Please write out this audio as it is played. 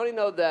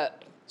many know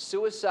that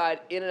suicide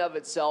in and of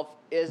itself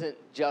isn't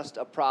just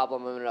a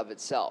problem in and of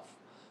itself?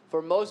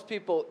 For most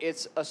people,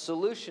 it's a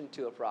solution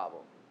to a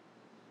problem.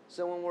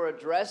 So when we're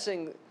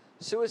addressing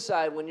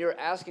suicide, when you're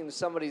asking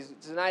somebody,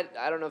 tonight,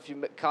 I don't know if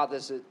you caught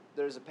this,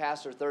 there's a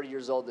pastor 30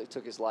 years old that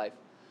took his life.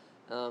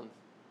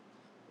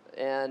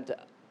 And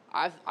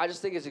I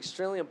just think it's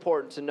extremely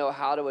important to know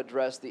how to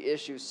address the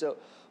issue. So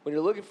when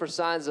you're looking for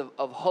signs of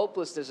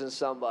hopelessness in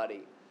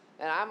somebody,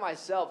 and I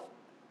myself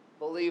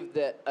believe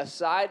that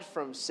aside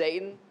from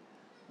Satan,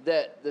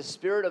 that the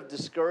spirit of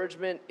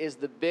discouragement is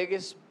the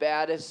biggest,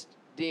 baddest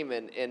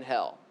demon in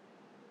hell.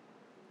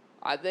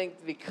 I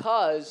think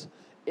because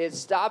it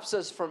stops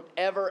us from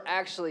ever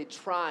actually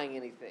trying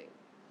anything.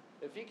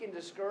 If he can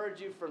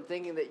discourage you from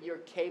thinking that you're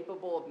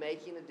capable of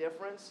making a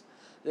difference,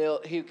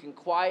 he can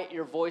quiet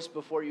your voice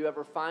before you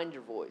ever find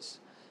your voice.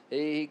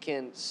 He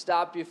can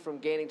stop you from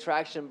gaining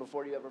traction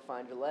before you ever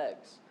find your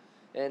legs.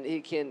 And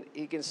he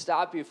can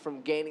stop you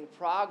from gaining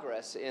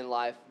progress in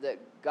life that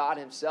God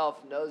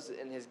himself knows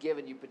and has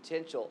given you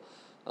potential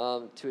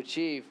to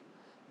achieve.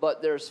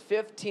 But there's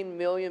 15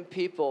 million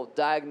people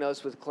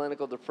diagnosed with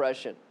clinical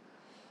depression.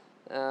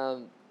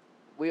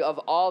 We have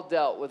all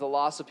dealt with the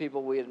loss of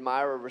people we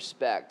admire or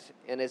respect,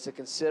 and it's a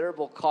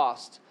considerable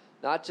cost,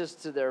 not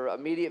just to their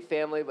immediate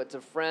family, but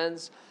to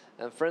friends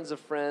and friends of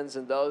friends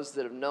and those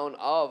that have known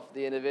of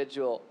the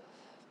individual.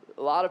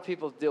 A lot of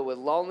people deal with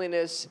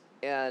loneliness,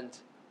 and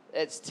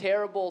it's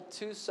terrible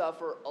to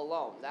suffer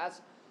alone.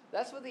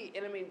 That's what the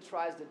enemy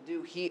tries to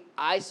do. He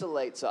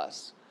isolates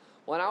us.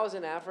 When I was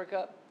in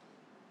Africa,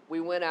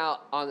 we went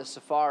out on the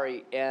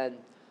safari, and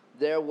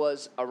there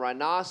was a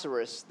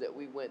rhinoceros that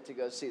we went to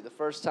go see. The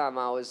first time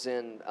I was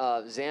in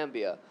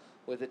Zambia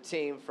with a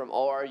team from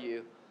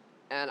ORU,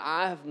 and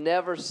I have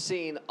never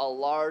seen a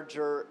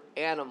larger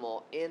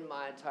animal in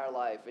my entire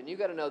life. And you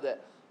got to know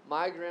that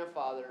my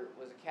grandfather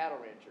was a cattle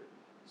rancher.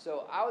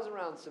 So I was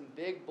around some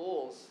big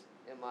bulls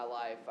in my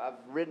life. I've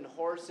ridden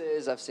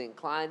horses, I've seen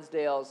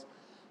Clydesdales,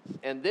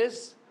 and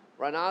this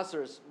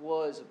rhinoceros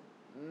was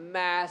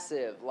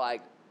massive,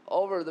 like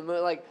over the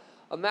moon. Like,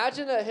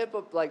 imagine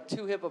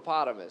two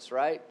hippopotamus,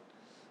 right?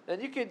 And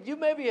you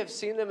maybe have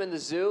seen them in the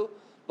zoo,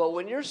 but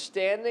when you're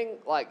standing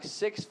like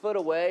 6 foot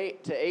away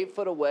to 8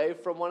 foot away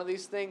from one of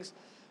these things,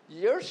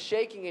 you're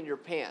shaking in your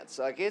pants.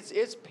 Like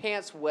it's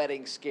pants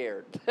wetting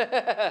scared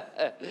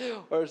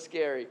or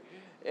scary.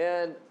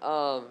 And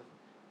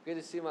good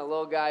to see my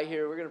little guy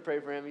here. We're going to pray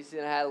for him. He's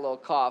had a little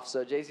cough,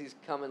 so JC's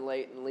coming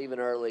late and leaving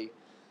early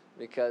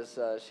because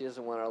she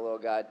doesn't want our little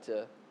guy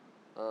to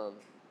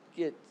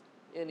get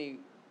any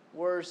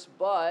worse,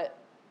 but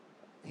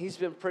he's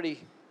been pretty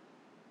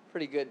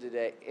good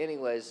today.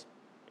 Anyways,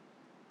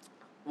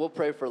 we'll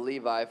pray for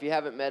Levi. If you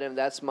haven't met him,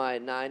 that's my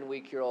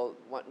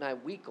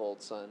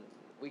 9-week-old son.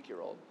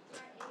 Week-year-old.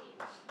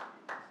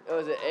 Oh,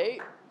 is it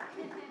 8?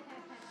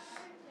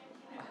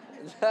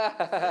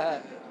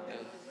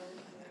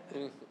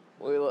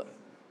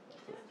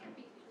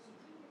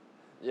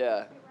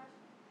 Yeah.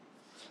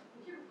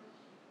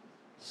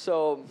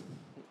 So,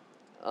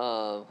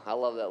 I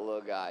love that little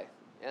guy.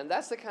 And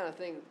that's the kind of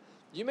thing,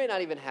 you may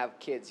not even have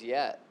kids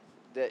yet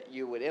that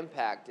you would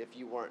impact if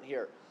you weren't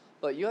here.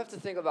 But you have to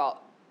think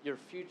about your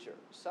future.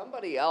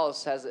 Somebody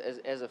else has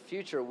a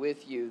future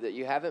with you that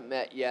you haven't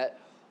met yet,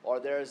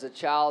 or there's a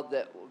child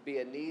that would be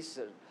a niece,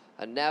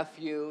 a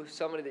nephew,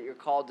 somebody that you're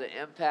called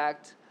to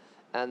impact,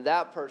 and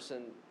that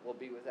person will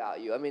be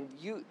without you. I mean,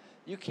 you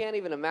can't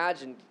even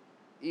imagine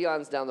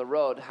eons down the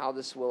road how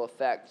this will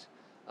affect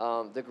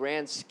the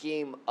grand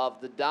scheme of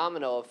the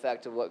domino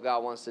effect of what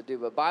God wants to do.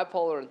 But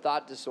bipolar and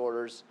thought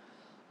disorders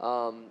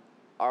are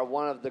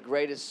one of the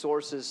greatest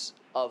sources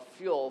of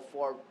fuel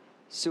for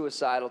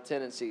suicidal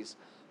tendencies.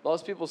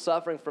 Most people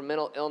suffering from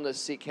mental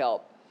illness seek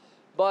help.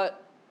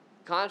 But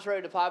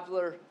contrary to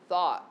popular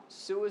thought,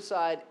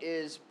 suicide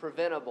is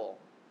preventable.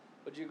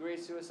 Would you agree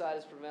suicide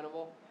is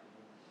preventable?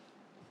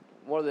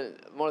 More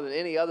than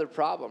any other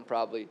problem,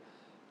 probably.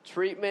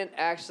 Treatment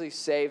actually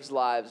saves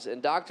lives,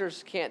 and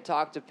doctors can't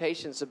talk to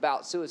patients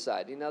about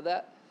suicide. You know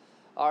that?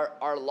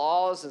 Our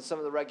laws and some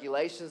of the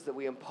regulations that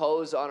we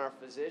impose on our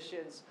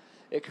physicians,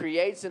 it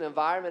creates an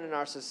environment in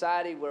our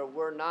society where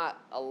we're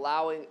not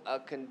allowing a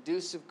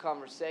conducive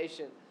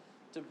conversation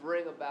to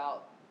bring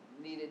about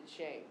needed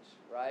change,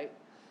 right?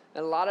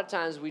 And a lot of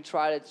times we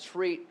try to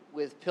treat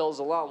with pills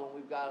alone when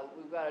we've got to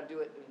do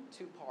it in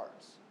two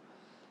parts.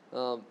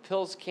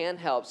 Pills can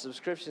help,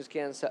 subscriptions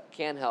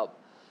can help,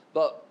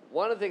 but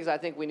one of the things I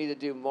think we need to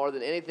do more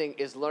than anything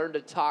is learn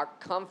to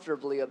talk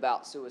comfortably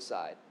about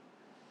suicide.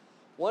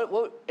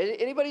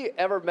 Anybody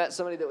ever met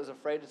somebody that was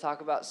afraid to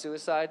talk about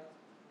suicide?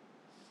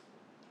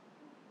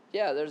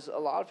 Yeah, there's a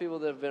lot of people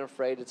that have been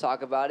afraid to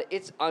talk about it.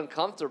 It's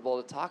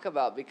uncomfortable to talk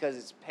about because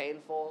it's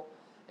painful,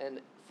 and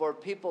for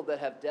people that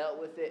have dealt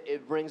with it,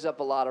 it brings up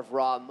a lot of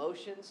raw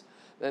emotions.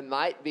 It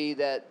might be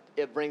that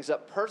it brings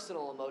up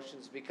personal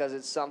emotions because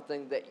it's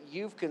something that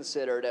you've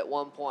considered at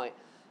one point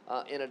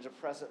in a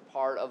depressant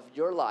part of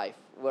your life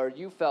where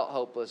you felt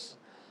hopeless.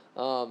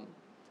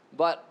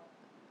 But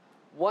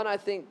one I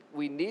think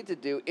we need to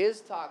do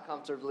is talk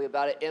comfortably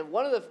about it. And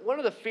one of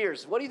the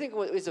fears, what do you think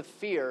is a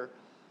fear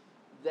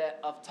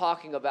of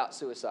talking about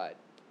suicide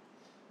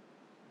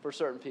for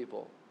certain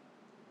people?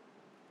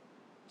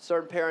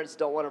 Certain parents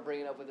don't want to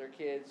bring it up with their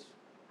kids.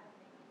 I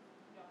think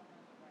you don't know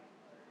the right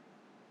word.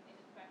 And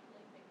especially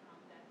if it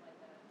comes as like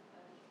a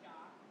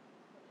shock,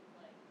 because it's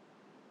like,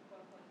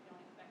 quote unquote, you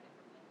don't expect it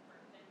from this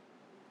person.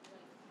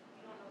 Like,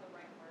 you don't know the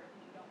right word, and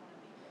you don't want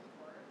to make it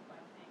worse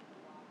by saying the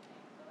wrong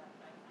thing. So that's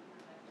why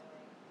sometimes I feel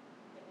like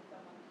if it's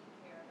someone that you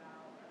care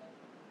about, or like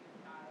if it's your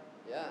child,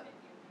 or Yeah. if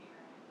it's your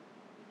parent,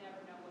 you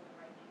never know what the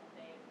right thing to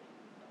say is, and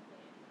you just don't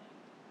say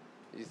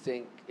anything. You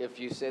think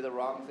if you say the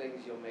wrong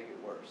things, you'll make it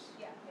worse?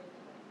 Yeah, basically.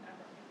 That's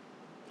what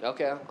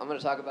Okay, I'm going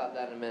to talk about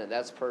that in a minute.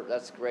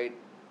 That's great.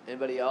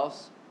 Anybody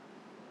else?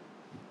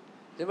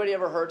 Anybody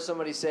ever heard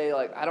somebody say,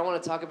 like, I don't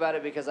want to talk about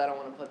it because I don't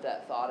want to put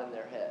that thought in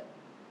their head?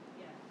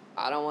 yeah.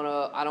 I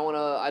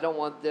don't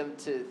want them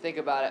to think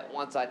about it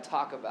once I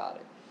talk about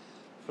it.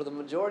 For the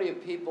majority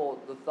of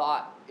people, the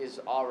thought is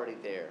already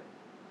there.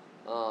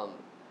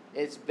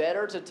 It's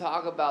better to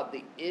talk about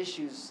the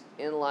issues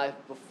in life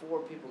before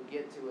people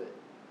get to it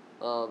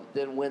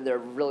than when they're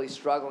really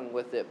struggling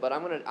with it. But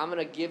I'm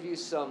gonna give you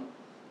some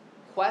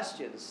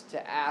questions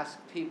to ask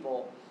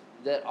people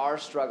that are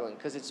struggling,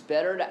 because it's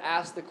better to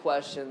ask the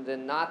question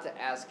than not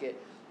to ask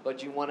it,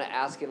 but you want to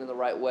ask it in the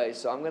right way.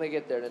 So I'm going to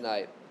get there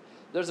tonight.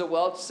 There's a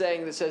Welsh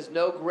saying that says,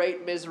 no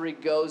great misery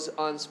goes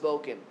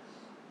unspoken.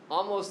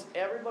 Almost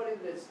everybody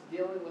that's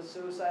dealing with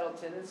suicidal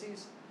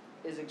tendencies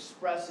is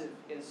expressive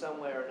in some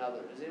way or another.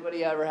 Has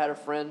anybody ever had a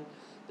friend,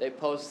 they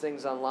post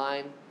things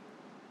online,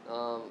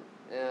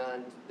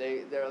 and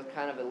they're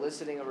kind of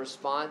eliciting a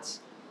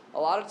response? A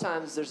lot of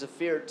times there's a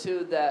fear,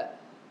 too, that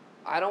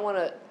I don't want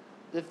to,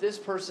 if this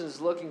person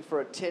is looking for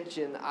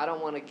attention, I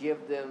don't want to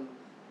give them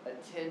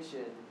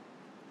attention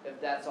if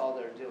that's all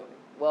they're doing.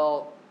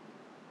 Well,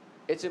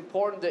 it's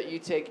important that you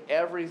take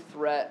every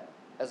threat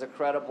as a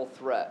credible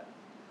threat.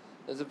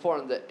 It's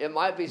important that it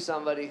might be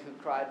somebody who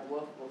cried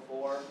wolf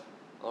before,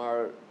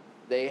 or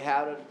they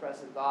had a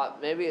depressive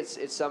thought. Maybe it's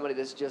somebody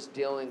that's just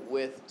dealing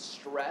with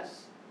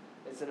stress.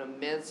 It's an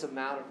immense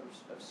amount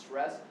of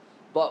stress.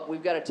 But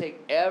we've got to take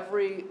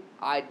every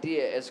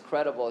idea as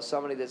credible as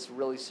somebody that's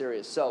really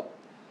serious. So,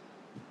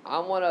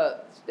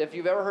 if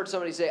you've ever heard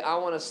somebody say, I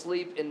want to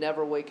sleep and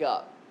never wake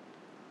up,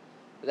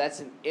 that's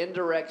an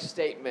indirect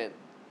statement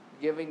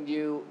giving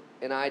you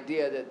an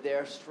idea that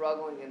they're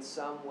struggling in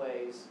some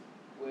ways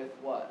with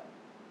what?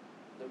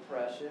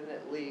 Depression,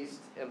 at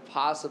least, and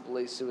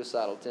possibly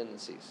suicidal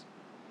tendencies.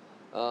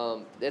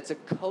 It's a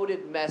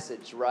coded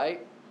message,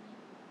 right?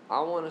 I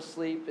want to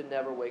sleep and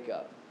never wake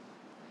up.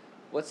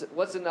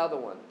 What's another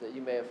one that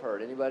you may have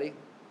heard? Anybody?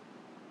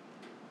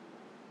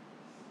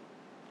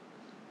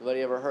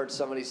 Anybody ever heard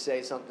somebody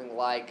say something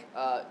like,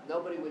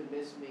 nobody would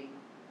miss me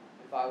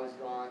if I was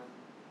gone?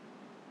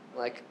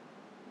 Like,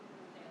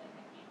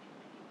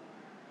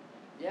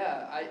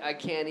 yeah, I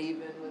can't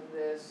even with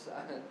this.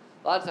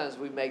 A lot of times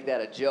we make that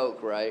a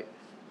joke, right?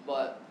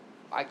 But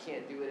I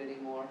can't do it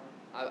anymore.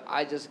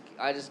 I just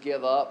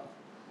give up.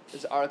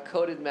 It's our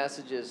coded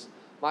messages.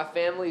 My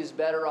family is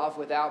better off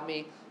without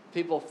me.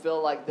 People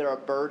feel like they're a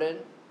burden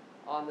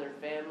on their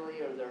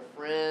family or their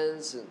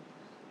friends, and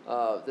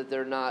that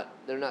they're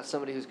not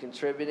somebody who's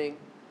contributing.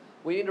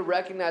 We need to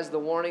recognize the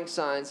warning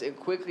signs and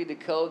quickly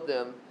decode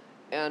them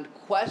and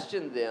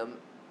question them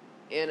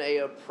in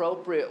an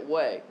appropriate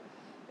way.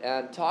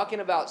 And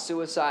talking about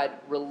suicide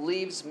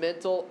relieves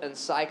mental and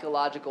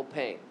psychological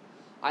pain.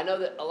 I know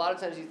that a lot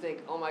of times you think,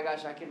 oh my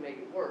gosh, I can make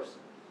it worse.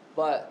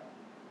 But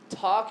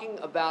talking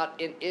about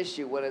an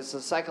issue, when it's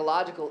a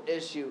psychological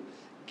issue,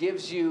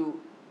 gives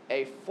you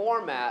a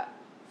format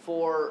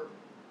for,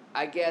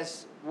 I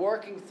guess,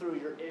 working through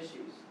your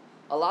issues.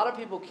 A lot of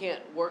people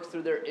can't work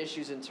through their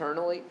issues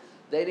internally.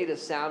 They need a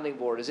sounding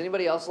board. Is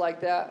anybody else like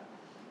that?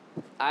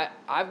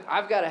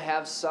 I've got to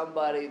have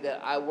somebody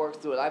that I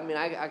work through it. I mean,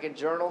 I can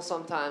journal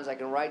sometimes. I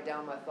can write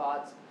down my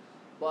thoughts.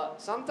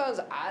 But sometimes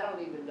I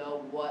don't even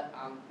know what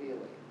I'm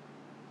feeling.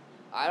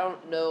 I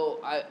don't know.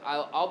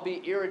 I'll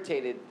be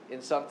irritated,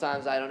 and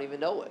sometimes I don't even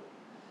know it.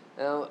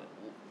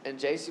 And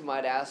JC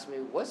might ask me,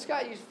 what's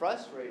got you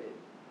frustrated?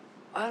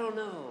 I don't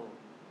know.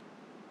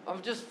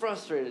 I'm just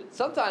frustrated.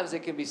 Sometimes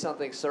it can be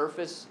something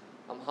surface.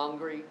 I'm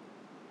hungry.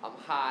 I'm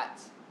hot.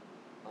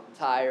 I'm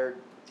tired.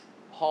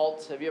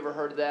 HALT. Have you ever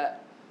heard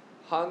that?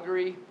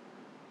 Hungry,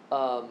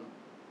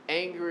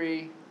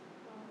 angry,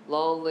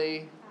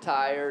 lonely,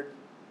 tired.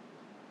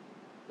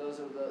 Those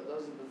are the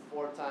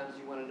 4 times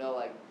you want to know,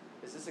 like,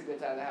 is this a good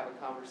time to have a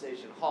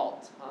conversation?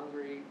 HALT.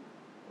 Hungry,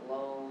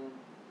 alone,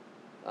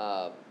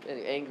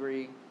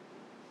 angry.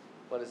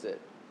 What is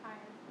it? Tired.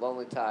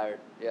 Lonely, tired.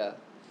 Yeah.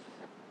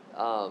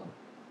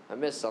 I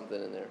missed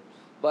something in there.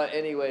 But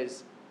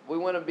anyways, we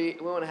want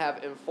to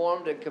have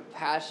informed and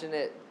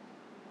compassionate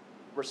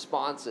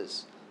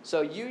responses.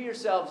 So you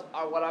yourselves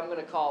are what I'm going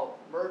to call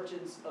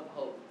merchants of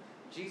hope.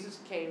 Jesus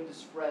came to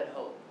spread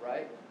hope,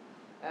 right?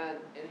 And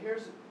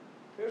here's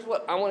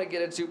what I want to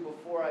get into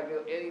before I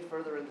go any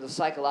further into the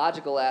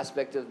psychological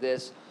aspect of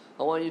this.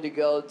 I want you to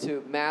go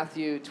to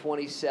Matthew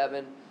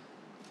 27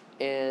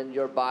 in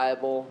your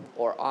Bible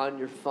or on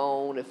your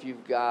phone if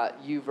you've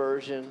got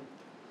YouVersion.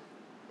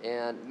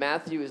 And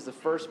Matthew is the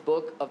first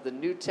book of the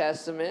New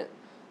Testament.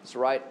 It's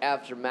right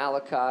after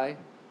Malachi.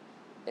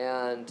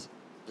 And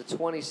the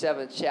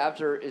 27th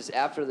chapter is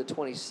after the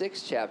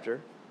 26th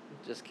chapter.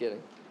 Just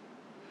kidding.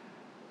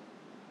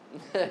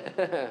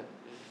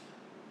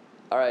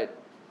 All right.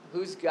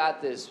 Who's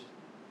got this?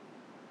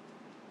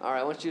 All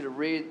right. I want you to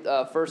read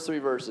first 3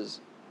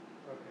 verses.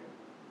 Okay.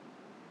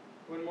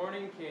 When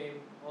morning came,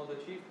 all the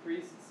chief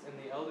priests and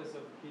the elders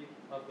of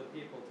the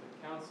people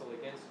took counsel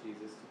against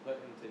Jesus to put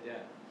him to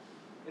death.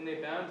 And they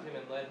bound him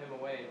and led him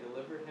away and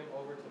delivered him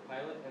over to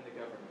Pilate and the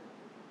governor.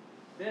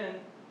 Then,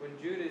 when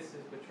Judas,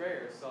 his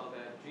betrayer, saw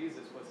that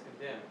Jesus was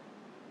condemned,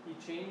 he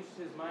changed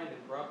his mind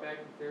and brought back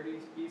the 30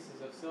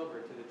 pieces of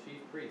silver to the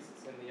chief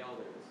priests and the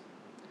elders.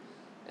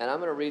 And I'm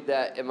going to read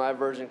that in my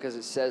version because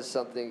it says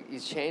something.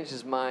 He's changed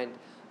his mind.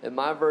 In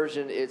my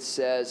version, it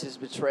says his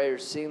betrayer,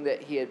 seeing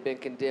that he had been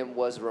condemned,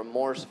 was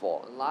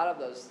remorseful. And a lot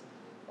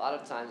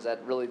of times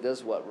that really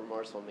does what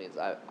remorseful means.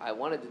 I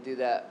wanted to do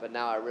that, but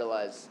now I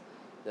realize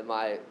that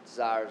my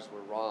desires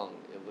were wrong.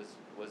 It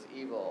was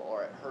evil,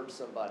 or it hurt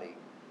somebody.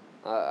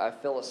 I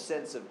feel a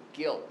sense of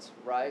guilt,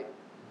 right?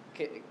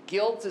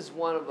 Guilt is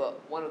one of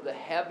the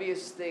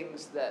heaviest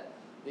things that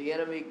the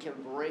enemy can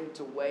bring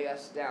to weigh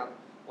us down.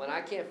 When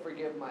I can't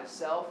forgive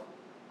myself,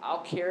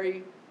 I'll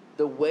carry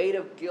the weight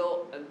of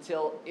guilt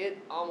until it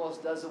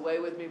almost does away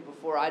with me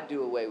before I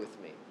do away with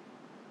me.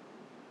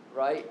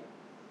 Right?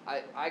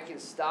 I can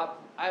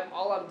stop.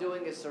 All I'm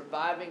doing is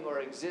surviving or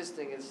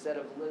existing instead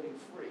of living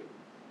free.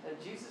 And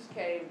Jesus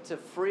came to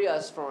free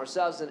us from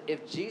ourselves. And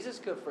if Jesus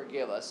could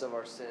forgive us of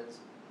our sins,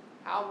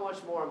 how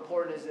much more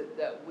important is it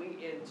that we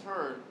in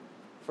turn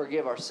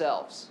forgive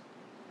ourselves?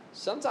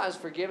 Sometimes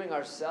forgiving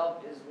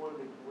ourselves is one of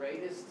the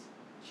greatest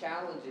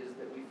challenges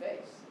that we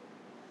face.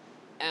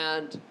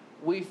 And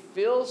we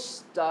feel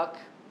stuck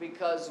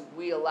because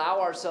we allow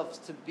ourselves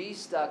to be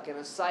stuck in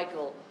a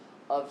cycle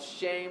of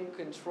shame,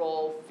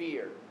 control,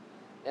 fear.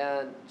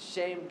 And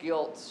shame,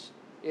 guilt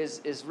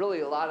is really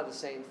a lot of the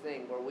same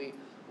thing, where we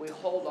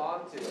hold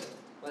on to it.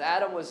 When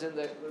Adam was in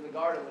the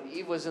garden, when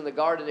Eve was in the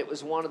garden, it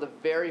was one of the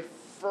very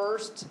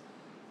first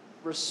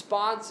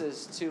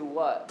responses to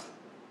what?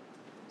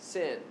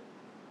 Sin.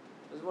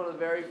 It was one of the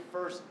very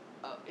first.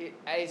 He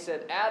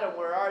said, Adam,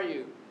 where are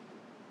you?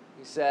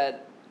 He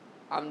said,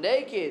 I'm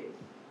naked.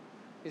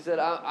 He said,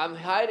 I'm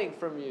hiding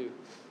from you.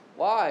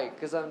 Why?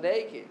 Because I'm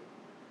naked.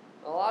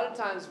 A lot of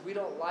times we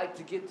don't like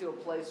to get to a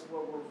place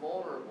where we're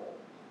vulnerable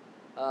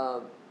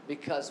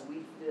because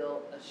we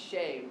feel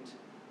ashamed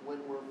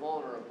when we're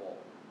vulnerable.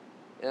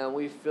 And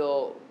we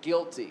feel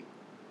guilty.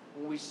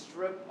 When we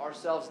strip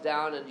ourselves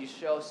down and you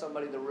show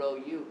somebody the real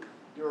you,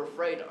 you're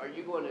afraid, are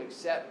you going to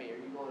accept me? Are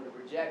you going to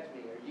reject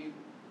me? Are you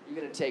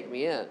going to take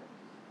me in?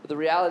 But the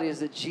reality is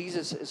that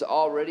Jesus has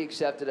already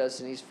accepted us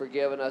and he's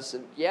forgiven us.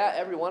 And yeah,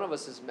 every one of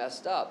us is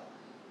messed up.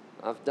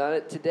 I've done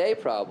it today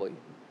probably.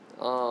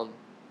 But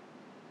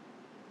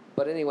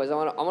anyways, I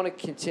want to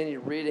continue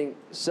reading.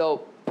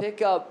 So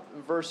pick up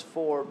verse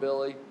 4,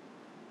 Billy.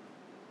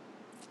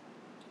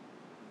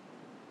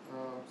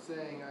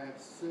 Saying, I have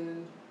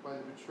sinned by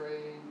the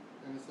betraying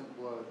innocent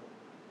blood.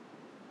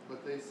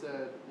 But they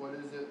said, what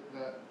is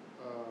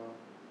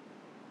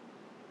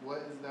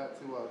that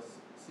to us?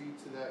 See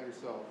to that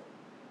yourself.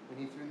 And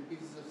he threw the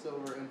pieces of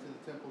silver into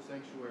the temple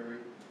sanctuary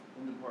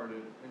and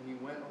departed. And he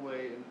went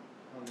away and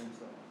hung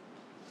himself.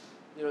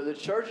 You know, the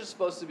church is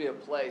supposed to be a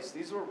place.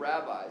 These were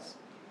rabbis,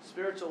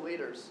 spiritual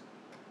leaders,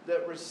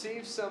 that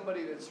receive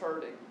somebody that's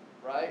hurting,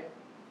 right?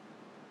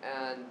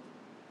 And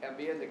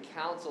begin to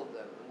counsel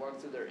them and work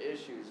through their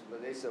issues.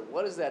 But they said,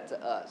 what is that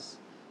to us?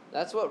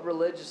 That's what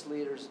religious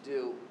leaders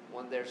do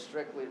when they're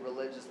strictly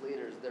religious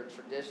leaders. They're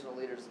traditional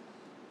leaders.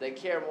 They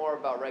care more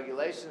about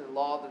regulation and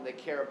law than they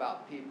care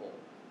about people.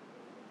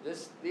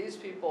 These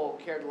people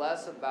cared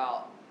less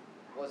about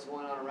what's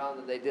going on around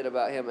than they did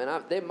about him.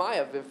 And they might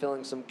have been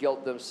feeling some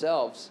guilt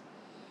themselves.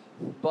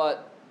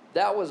 But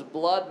that was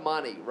blood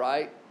money,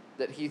 right?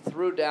 That he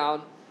threw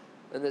down.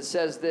 And it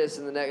says this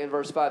in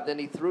verse 5, then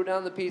he threw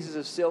down the pieces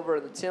of silver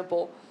in the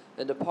temple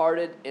and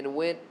departed and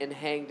went and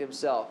hanged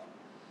himself.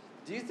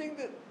 Do you think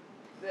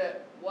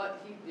that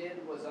what he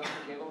did was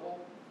unforgivable?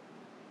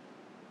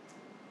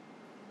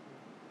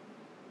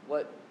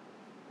 What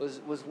was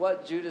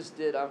what Judas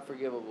did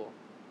unforgivable?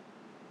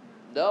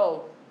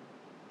 No.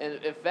 And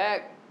in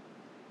fact,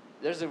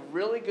 there's a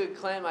really good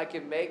claim I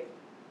can make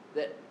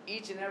that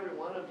each and every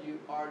one of you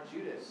are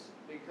Judas,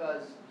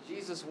 because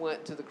Jesus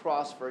went to the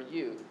cross for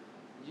you.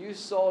 You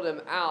sold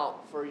him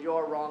out for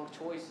your wrong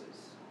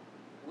choices.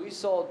 We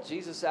sold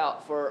Jesus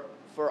out for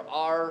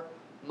our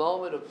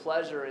moment of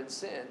pleasure in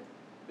sin.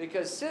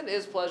 Because sin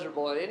is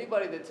pleasurable, and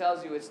anybody that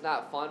tells you it's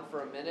not fun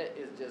for a minute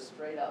is just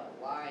straight up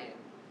lying.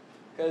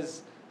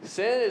 Because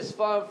sin is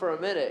fun for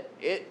a minute.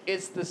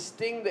 It's the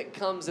sting that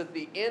comes at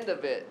the end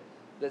of it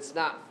that's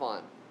not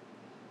fun.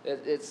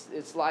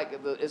 It's like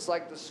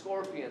the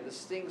scorpion. The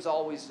sting's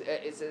always,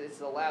 it's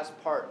the last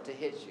part to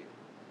hit you.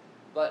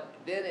 But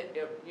then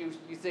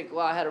you think,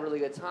 well, I had a really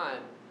good time.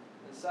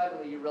 And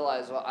suddenly you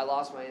realize, well, I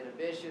lost my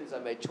inhibitions. I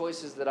made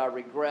choices that I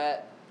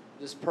regret.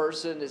 This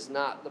person is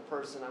not the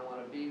person I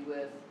want to be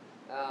with.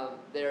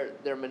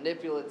 They're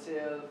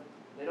manipulative.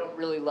 They don't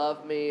really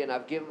love me, and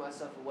I've given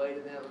myself away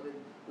to them. I mean,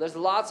 there's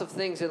lots of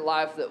things in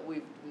life that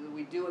we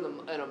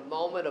do in a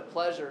moment of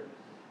pleasure.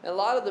 And a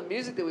lot of the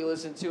music that we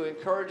listen to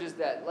encourages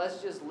that.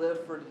 Let's just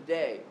live for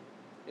today.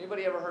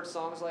 Anybody ever heard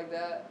songs like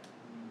that?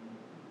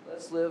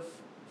 Let's live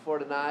for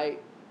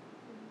tonight.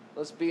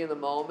 Let's be in the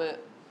moment.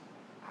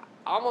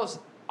 Almost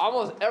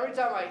every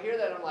time I hear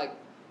that, I'm like,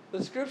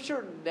 the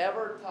scripture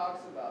never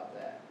talks about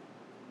that.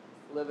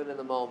 Living in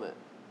the moment.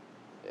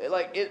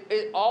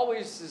 It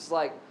always is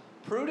like,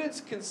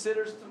 prudence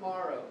considers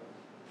tomorrow.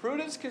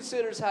 Prudence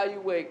considers how you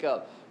wake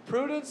up.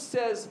 Prudence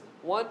says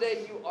one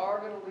day you are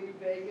going to leave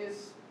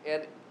Vegas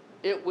and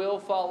it will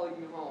follow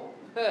you home.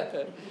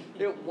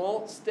 It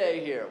won't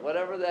stay here,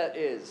 whatever that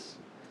is.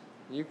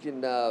 You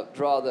can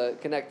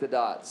connect the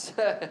dots.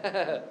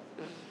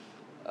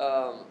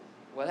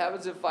 What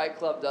happens in Fight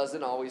Club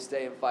doesn't always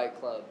stay in Fight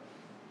Club.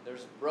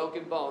 There's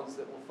broken bones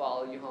that will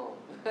follow you home.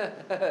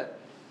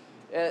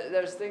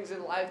 There's things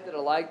in life that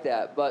are like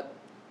that. But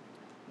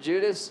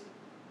Judas,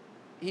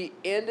 he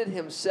ended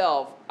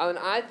himself. I mean,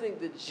 I think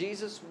that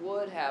Jesus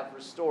would have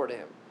restored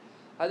him.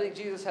 I think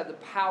Jesus had the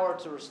power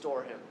to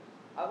restore him.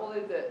 I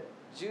believe that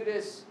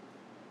Judas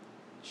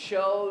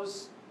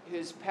chose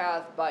his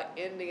path by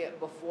ending it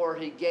before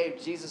he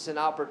gave Jesus an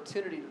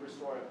opportunity to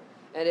restore him.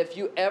 And if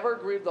you ever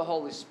grieve the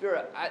Holy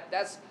Spirit,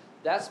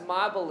 that's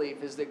my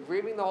belief, is that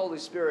grieving the Holy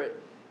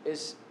Spirit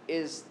is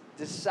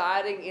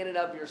deciding in and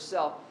of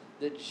yourself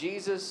that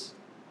Jesus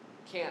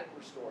can't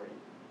restore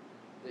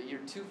you, that you're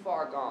too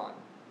far gone,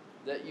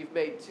 that you've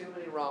made too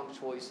many wrong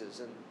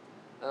choices.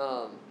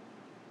 And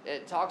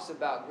it talks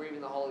about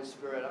grieving the Holy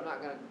Spirit. I'm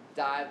not going to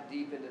dive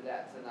deep into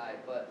that tonight,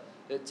 but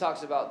it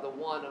talks about the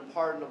one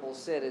unpardonable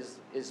sin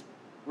is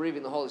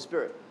grieving the Holy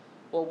Spirit.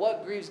 Well,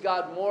 what grieves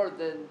God more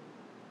than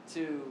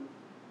to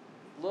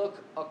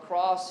look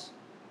across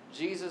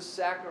Jesus'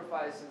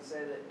 sacrifice and say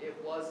that it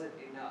wasn't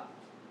enough?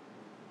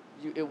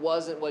 It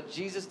wasn't, what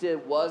Jesus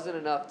did wasn't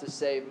enough to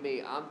save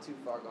me. I'm too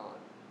far gone.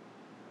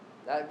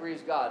 That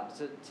grieves God,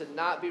 to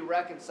not be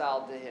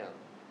reconciled to Him,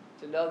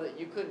 to know that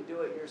you couldn't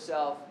do it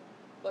yourself,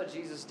 but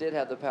Jesus did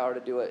have the power to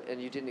do it,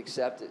 and you didn't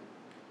accept it.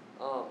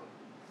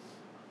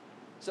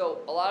 So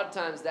a lot of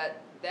times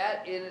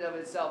that in and of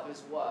itself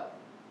is what?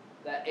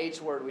 That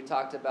H word we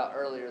talked about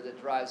earlier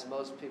that drives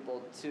most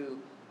people to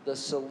the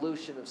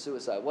solution of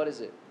suicide. What is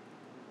it?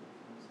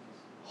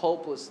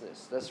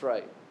 Hopelessness. That's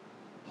right.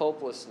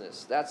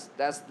 Hopelessness. That's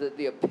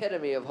the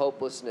epitome of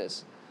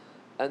hopelessness.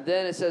 And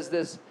then it says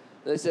this.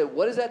 They said,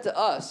 what is that to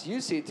us?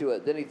 You see to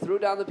it. Then he threw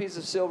down the piece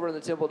of silver in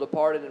the temple,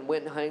 departed, and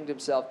went and hanged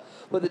himself.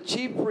 But the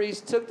chief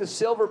priest took the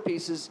silver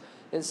pieces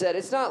and said,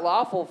 it's not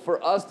lawful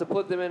for us to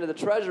put them into the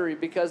treasury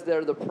because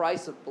they're the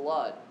price of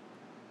blood.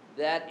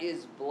 That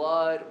is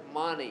blood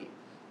money.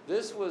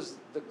 This was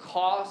the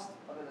cost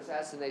of an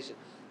assassination.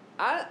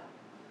 I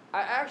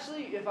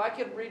actually, if I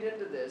could read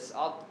into this,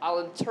 I'll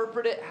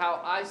interpret it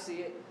how I see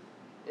it.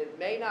 It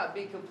may not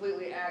be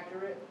completely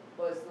accurate,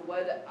 but it's the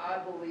way that I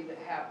believe it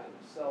happened.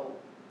 So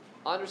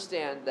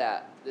understand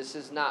that this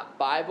is not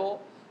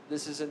Bible,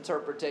 this is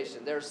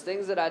interpretation. There's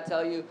things that I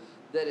tell you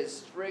that is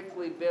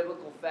strictly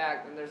biblical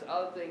fact, and there's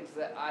other things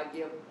that I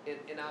give,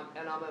 and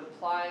I'm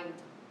implying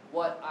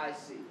what I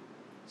see.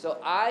 So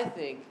I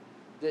think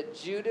that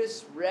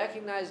Judas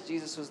recognized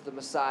Jesus was the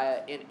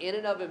Messiah, and in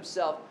and of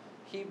himself,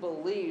 he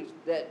believed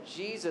that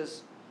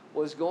Jesus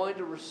was going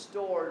to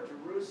restore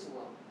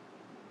Jerusalem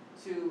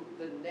to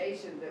the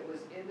nation that was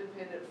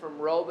independent from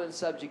Roman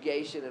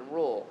subjugation and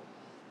rule.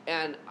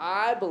 And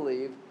I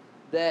believe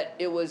that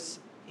it was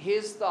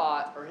his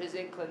thought or his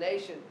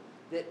inclination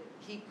that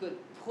he could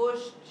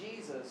push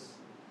Jesus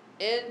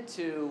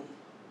into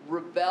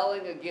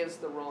rebelling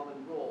against the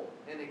Roman rule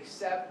and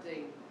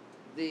accepting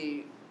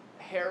the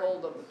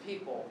herald of the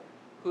people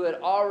who had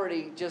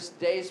already just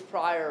days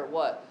prior,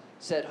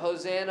 said,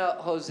 Hosanna,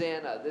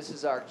 Hosanna, this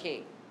is our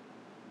king.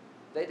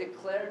 They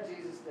declared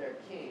Jesus their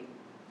king,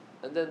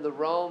 and then the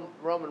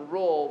Roman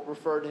rule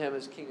referred to him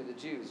as king of the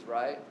Jews,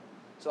 right?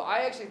 So I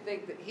actually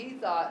think that he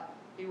thought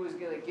he was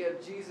going to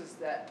give Jesus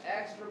that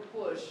extra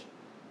push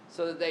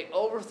so that they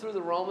overthrew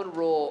the Roman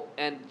rule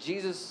and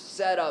Jesus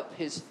set up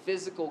his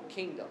physical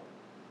kingdom.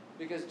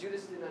 Because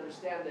Judas didn't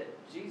understand that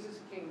Jesus'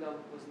 kingdom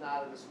was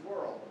not of this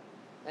world.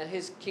 And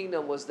his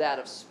kingdom was that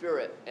of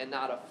spirit and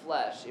not of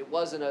flesh. It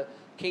wasn't a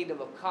kingdom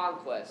of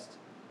conquest,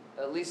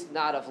 at least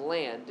not of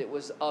land. It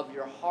was of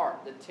your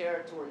heart, the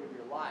territory of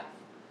your life.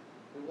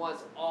 He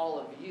wants all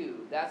of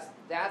you. That's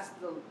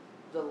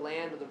the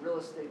land or the real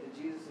estate that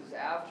Jesus is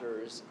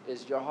after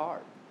is your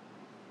heart.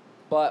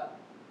 But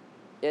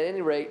at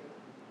any rate,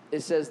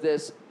 it says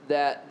this,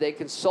 that they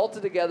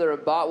consulted together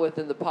and bought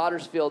within the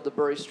potter's field to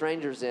bury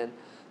strangers in.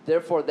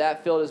 Therefore,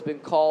 that field has been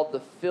called the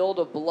field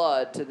of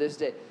blood to this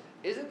day.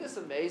 Isn't this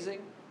amazing?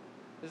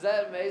 Is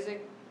that amazing?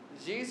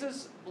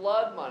 Jesus'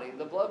 blood money,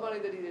 the blood money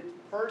that he had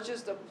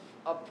purchased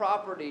a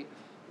property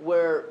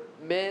where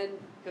men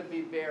could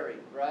be buried,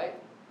 right?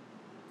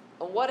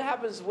 And what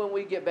happens when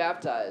we get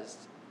baptized?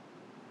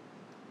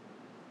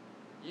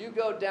 You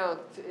go down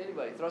to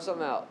anybody, throw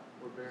something out.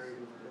 We're buried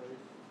with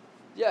Christ.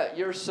 Yeah,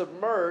 you're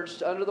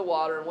submerged under the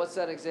water, and what's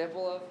that an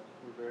example of?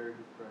 We're buried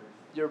with Christ.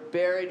 You're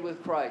buried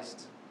with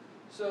Christ.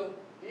 So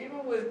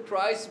even with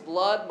Christ's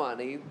blood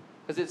money,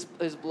 because it's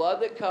his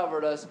blood that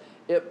covered us,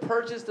 it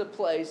purchased a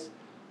place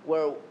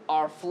where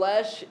our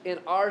flesh and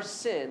our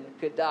sin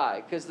could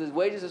die. Because the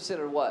wages of sin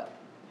are what?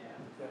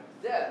 Yeah.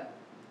 Death.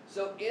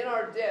 So in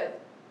our death,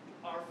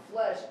 our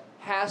flesh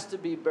has to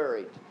be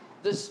buried.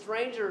 The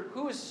stranger,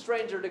 who is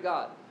stranger to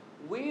God?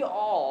 We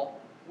all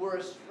were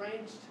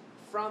estranged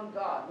from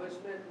God, which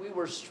meant we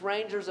were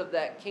strangers of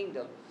that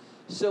kingdom.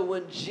 So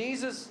when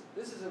Jesus,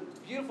 this is a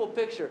beautiful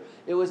picture.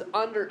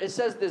 It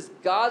says this,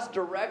 God's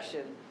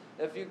direction.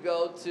 If you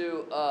go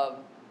to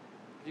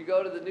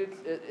the New,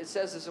 it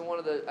says this in one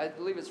of the, I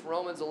believe it's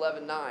Romans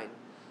 11:9.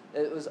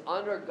 It was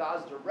under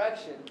God's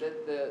direction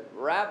that the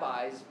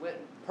rabbis went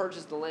and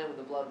purchased the land with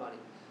the blood money,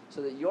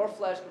 so that your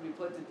flesh could be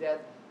put to death,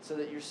 so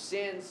that your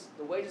sins,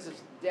 the wages of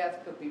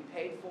death, could be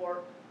paid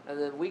for, and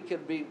then we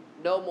could be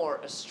no more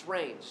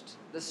estranged.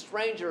 The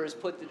stranger is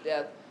put to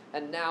death,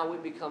 and now we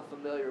become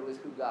familiar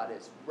with who God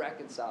is,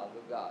 reconciled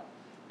with God,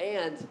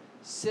 and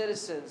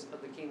citizens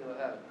of the kingdom of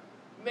heaven.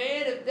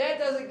 Man, if that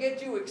doesn't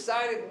get you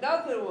excited,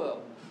 nothing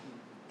will.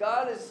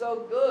 God is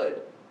so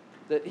good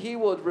that he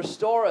would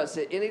restore us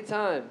at any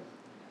time.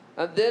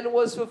 And then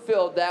was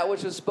fulfilled that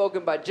which was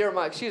spoken by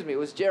Jeremiah. It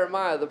was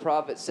Jeremiah the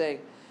prophet saying,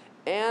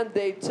 and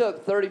they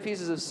took 30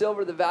 pieces of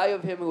silver, the value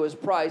of him who was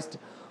priced,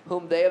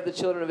 whom they of the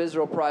children of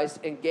Israel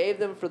priced, and gave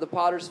them for the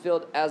potter's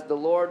field as the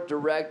Lord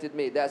directed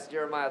me. That's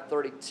Jeremiah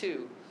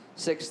 32,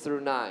 6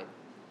 through 9.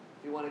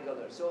 If you want to go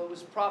there. So it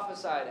was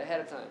prophesied ahead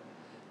of time.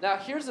 Now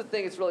here's the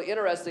thing, it's really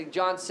interesting.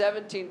 John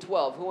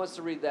 17:12. Who wants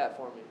to read that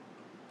for me?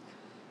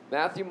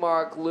 Matthew,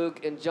 Mark,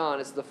 Luke, and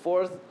John. It's the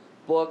fourth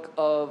book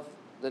of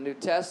the New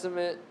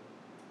Testament.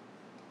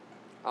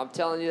 I'm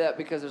telling you that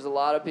because there's a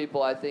lot of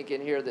people, I think,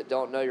 in here that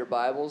don't know your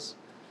Bibles.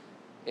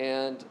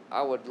 And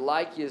I would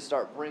like you to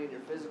start bringing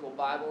your physical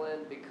Bible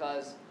in,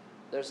 because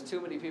there's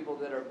too many people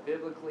that are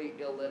biblically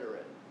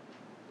illiterate.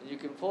 You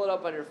can pull it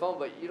up on your phone,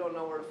 but you don't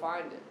know where to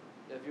find it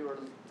if you were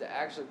to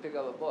actually pick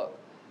up a book.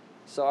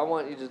 So I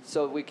want you to,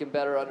 so we can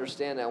better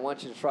understand that, I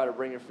want you to try to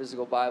bring your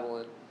physical Bible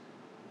in.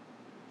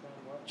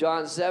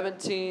 John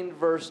 17,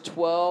 verse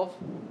 12.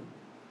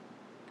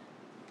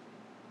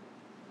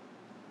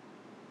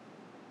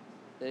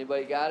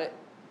 Anybody got it?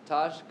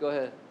 Tosh, go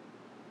ahead.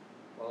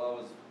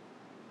 While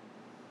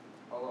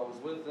I was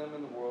with them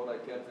in the world, I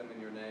kept them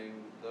in your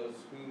name. Those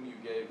whom you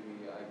gave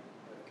me, I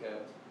have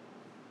kept.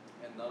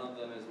 And none of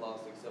them is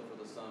lost except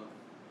for the son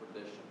of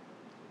perdition,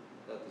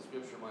 that the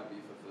scripture might be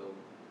fulfilled.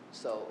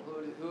 So,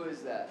 who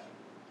is that?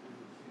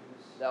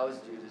 That was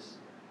Judas.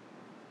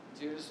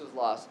 Judas was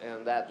lost,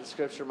 and that the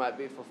scripture might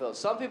be fulfilled.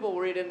 Some people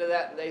read into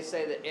that, and they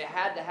say that it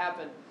had to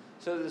happen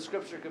so that the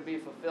scripture could be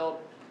fulfilled,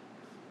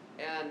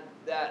 and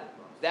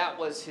that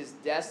was his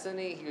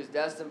destiny. He was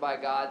destined by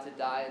God to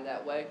die in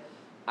that way.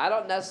 I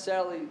don't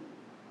necessarily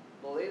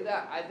believe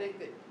that. I think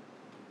that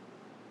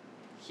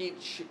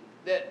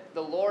that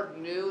the Lord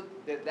knew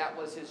that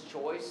was his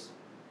choice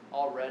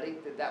already,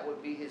 that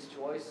would be his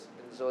choice,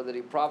 and so that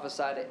he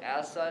prophesied it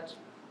as such.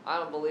 I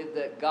don't believe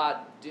that God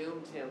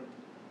doomed him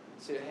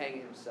to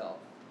hang himself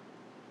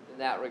in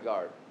that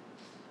regard.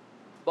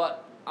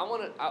 But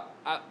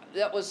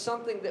that was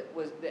something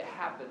that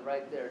happened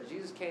right there.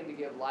 Jesus came to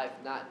give life,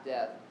 not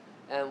death.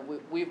 And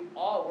we're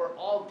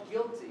all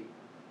guilty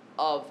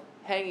of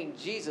hanging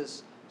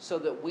Jesus so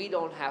that we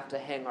don't have to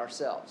hang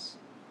ourselves.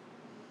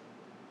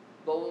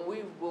 But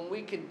when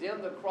we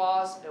condemn the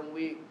cross and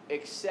we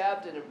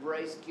accept and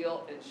embrace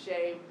guilt and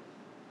shame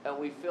and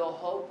we feel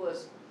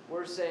hopeless,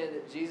 we're saying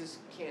that Jesus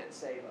can't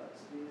save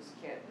us. Jesus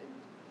can't.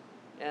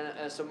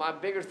 And so my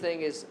bigger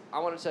thing is, I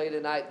want to tell you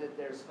tonight that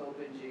there's hope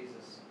in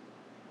Jesus.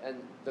 And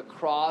the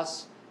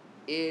cross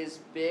is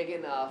big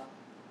enough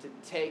to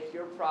take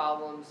your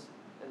problems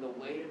and the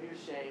weight of your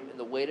shame and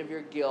the weight of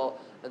your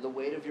guilt and the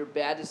weight of your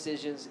bad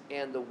decisions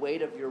and the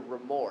weight of your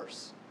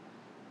remorse.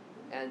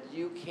 And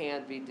you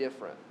can be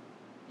different.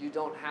 You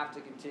don't have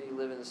to continue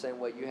living the same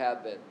way you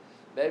have been.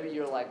 Maybe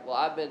you're like, well,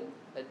 I've been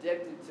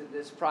addicted to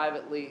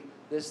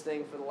this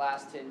thing for the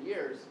last 10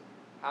 years.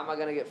 How am I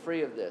going to get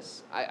free of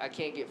this? I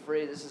can't get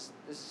free. This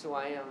is who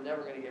I am. I'm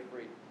never going to get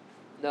free.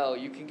 No,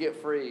 you can get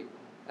free.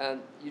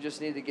 And you just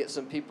need to get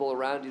some people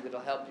around you that will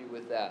help you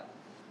with that.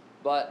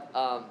 But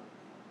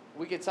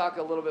we could talk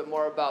a little bit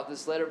more about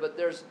this later. But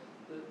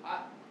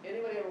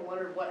anybody ever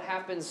wondered what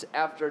happens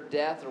after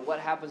death, or what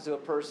happens to a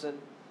person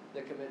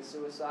that commits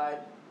suicide?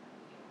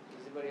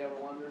 Has anybody ever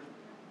wondered?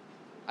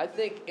 I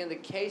think in the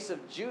case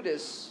of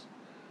Judas,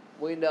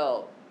 we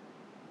know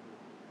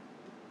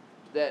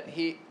that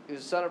he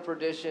was son of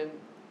perdition.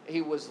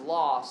 He was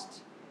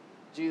lost.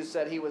 Jesus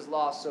said he was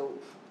lost. So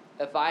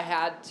if I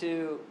had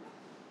to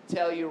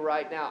tell you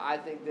right now, I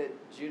think that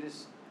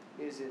Judas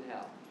is in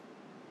hell.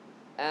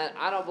 And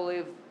I don't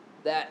believe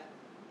that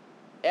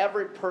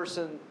every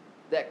person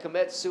that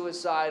commit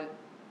suicide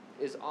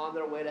is on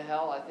their way to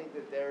hell. I think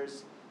that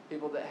there's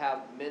people that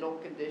have mental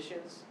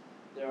conditions.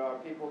 There are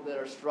people that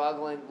are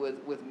struggling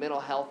with mental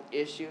health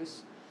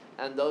issues,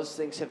 and those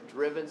things have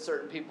driven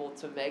certain people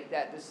to make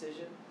that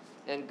decision.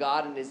 And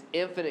God, in His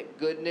infinite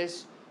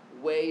goodness,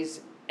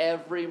 weighs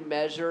every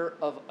measure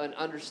of and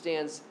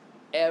understands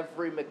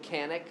every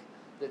mechanic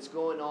that's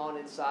going on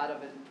inside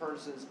of a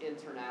person's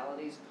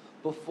internalities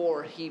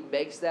before He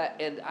makes that.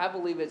 And I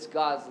believe it's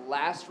God's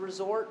last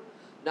resort,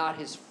 not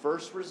His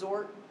first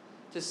resort,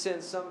 to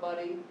send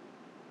somebody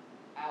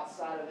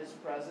outside of His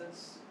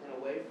presence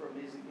and away from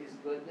His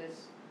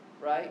goodness,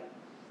 right?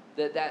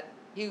 That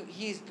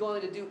He's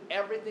going to do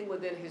everything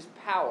within His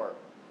power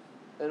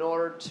in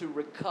order to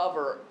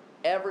recover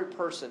every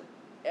person,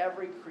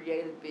 every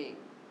created being,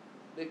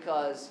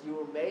 because you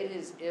were made in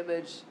His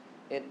image,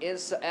 and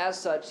as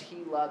such,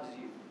 He loves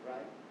you,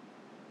 right?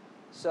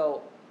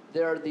 So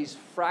there are these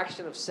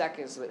fraction of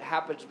seconds that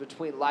happens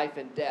between life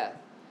and death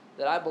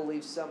that I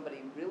believe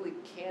somebody really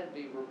can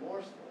be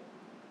remorseful.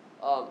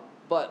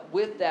 But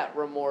with that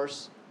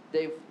remorse,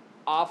 they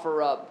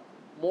offer up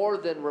more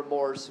than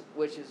remorse,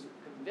 which is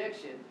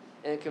conviction,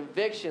 and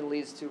conviction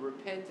leads to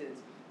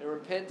repentance, and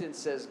repentance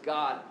says,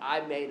 God,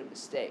 I made a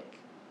mistake.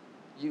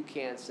 You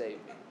can save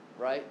me,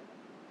 right?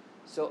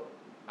 So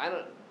I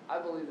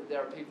believe that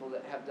there are people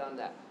that have done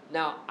that.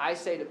 Now, I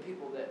say to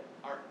people that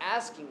are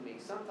asking me,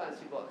 sometimes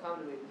people that come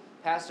to me,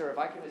 Pastor, if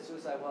I commit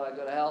suicide, will I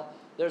go to hell?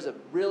 There's a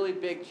really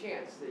big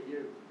chance that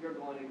you're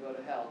going to go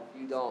to hell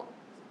if you don't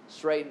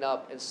straighten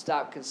up and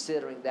stop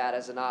considering that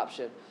as an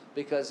option,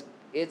 because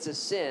it's a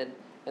sin,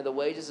 and the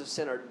wages of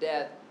sin are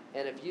death.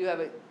 And if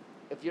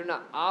you're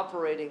not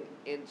operating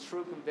in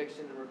true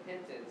conviction and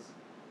repentance,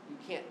 you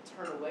can't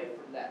turn away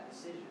from that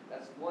decision.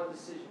 That's one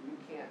decision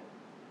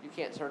you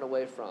can't turn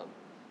away from.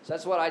 So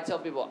that's what I tell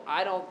people.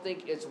 I don't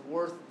think it's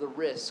worth the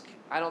risk.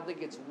 I don't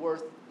think it's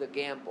worth the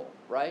gamble,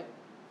 right?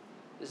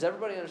 Does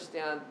everybody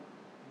understand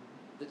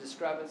the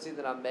discrepancy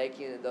that I'm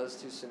making in those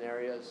two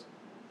scenarios?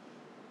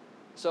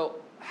 So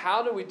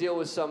how do we deal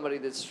with somebody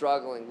that's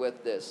struggling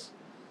with this?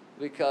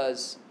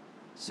 Because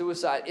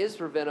suicide is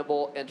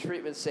preventable and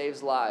treatment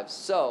saves lives.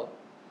 So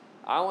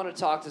I want to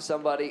talk to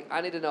somebody.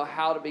 I need to know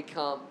how to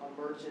become a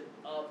merchant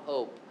of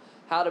hope.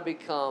 How to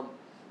become.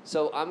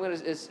 So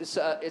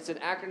it's an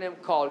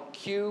acronym called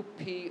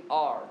QPR.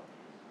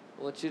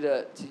 I want you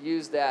to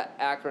use that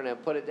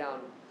acronym. Put it down.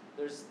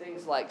 There's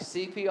things like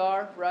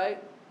CPR,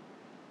 right?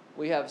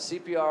 We have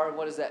CPR.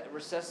 What is that?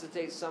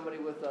 Resuscitate somebody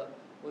with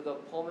a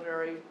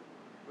pulmonary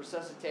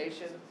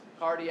resuscitation,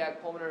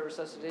 cardiac pulmonary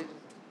resuscitation,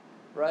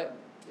 right?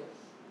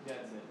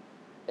 That's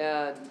it.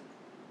 And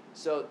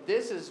so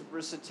this is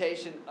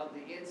recitation of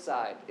the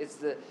inside.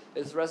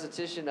 It's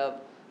recitation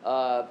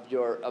of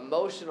your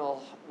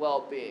emotional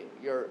well-being,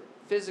 your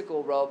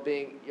physical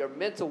well-being, your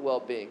mental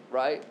well-being,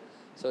 right?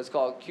 So it's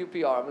called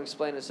QPR. I'm going to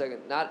explain in a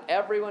second. Not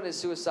everyone is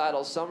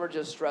suicidal. Some are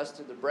just stressed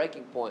to the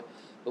breaking point.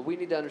 But we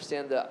need to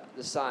understand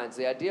the signs.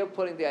 The idea of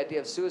putting the idea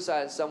of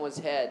suicide in someone's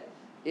head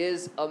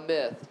is a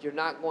myth. You're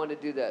not going to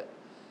do that.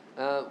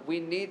 We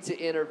need to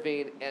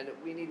intervene, and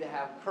we need to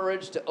have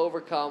courage to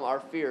overcome our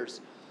fears.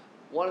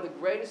 One of the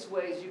greatest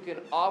ways you can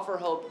offer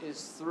hope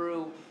is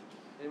through,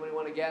 anybody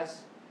want to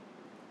guess?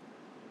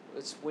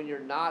 It's when you're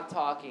not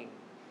talking.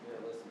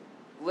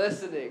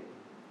 Listening.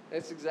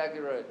 That's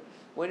exactly right.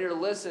 When you're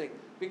listening.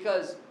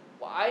 Because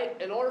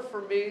in order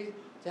for me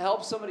to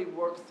help somebody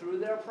work through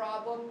their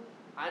problem,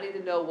 I need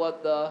to know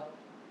what the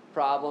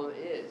problem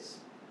is.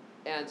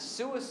 And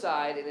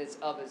suicide in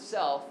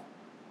itself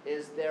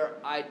is their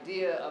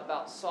idea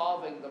about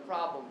solving the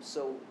problem.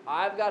 So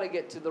I've got to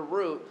get to the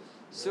root.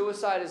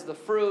 Suicide is the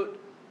fruit.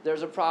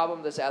 There's a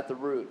problem that's at the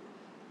root.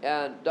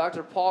 And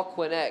Dr. Paul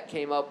Quinnett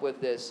came up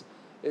with this.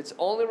 It's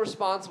only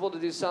responsible to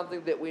do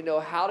something that we know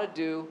how to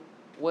do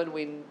when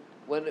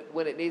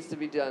it needs to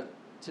be done.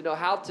 To know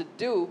how to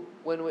do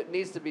when it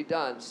needs to be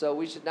done. So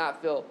we should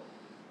not feel...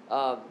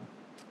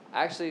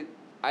 actually,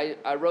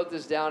 I wrote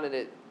this down and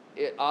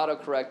it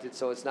auto-corrected,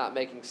 so it's not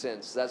making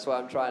sense. That's why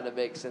I'm trying to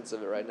make sense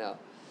of it right now.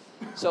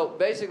 So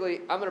basically,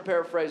 I'm going to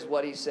paraphrase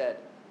what he said.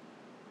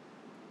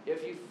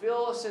 If you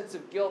feel a sense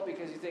of guilt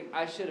because you think,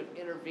 I should have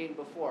intervened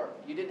before,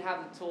 you didn't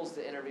have the tools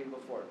to intervene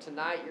before.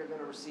 Tonight, you're going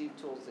to receive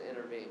tools to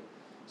intervene,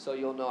 so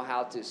you'll know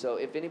how to. So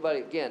if anybody,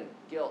 again,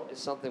 guilt is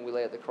something we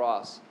lay at the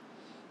cross.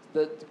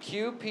 The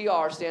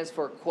QPR stands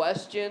for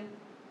question,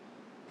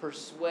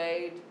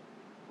 persuade,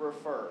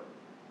 refer.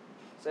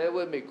 Say it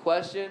with me.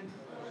 Question,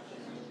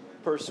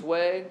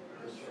 persuade,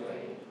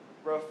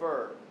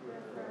 refer.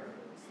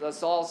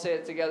 Let's all say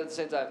it together at the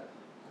same time.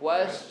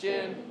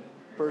 Question,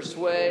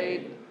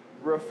 persuade,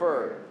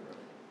 refer.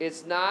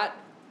 It's not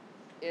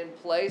in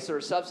place or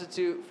a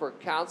substitute for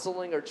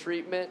counseling or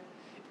treatment.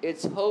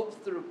 It's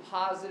hope through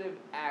positive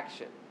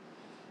action.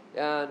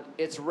 And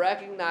it's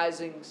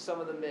recognizing some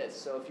of the myths.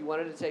 So if you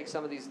wanted to take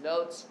some of these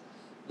notes,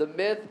 the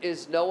myth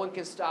is no one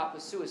can stop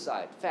a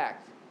suicide.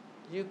 Fact,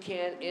 you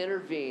can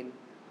intervene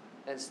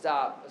and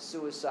stop a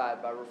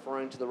suicide by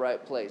referring to the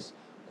right place.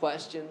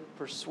 Question,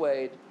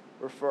 persuade,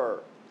 refer.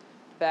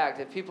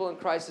 fact, if people in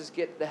crisis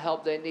get the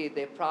help they need,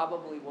 they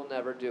probably will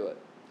never do it.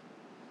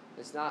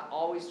 It's not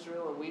always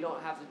true, and we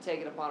don't have to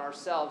take it upon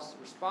ourselves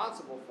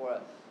responsible for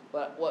it.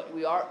 But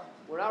we're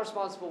not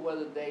responsible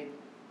whether they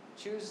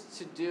choose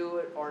to do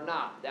it or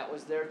not. That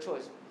was their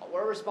choice.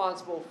 We're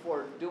responsible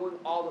for doing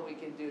all that we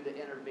can do to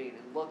intervene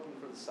and looking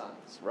for the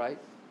signs, right?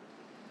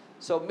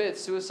 So myth,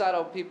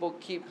 suicidal people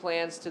keep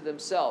plans to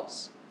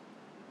themselves.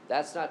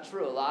 That's not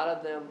true. A lot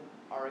of them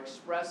are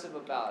expressive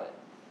about it.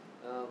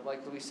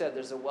 Like we said,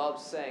 there's a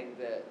Welsh saying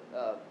that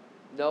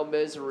no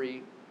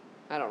misery,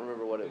 I don't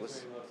remember what it was.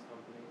 Misery loves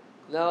company.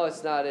 No,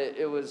 it's not.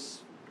 It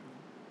was,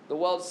 the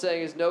Welsh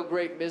saying is no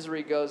great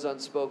misery goes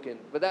unspoken.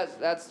 But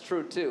that's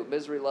true too.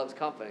 Misery loves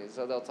company,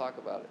 so they'll talk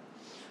about it.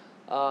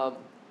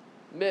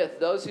 Myth,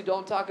 those who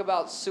don't talk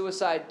about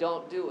suicide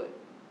don't do it.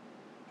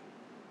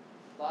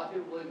 A lot of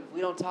people believe if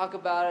we don't talk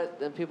about it,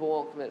 then people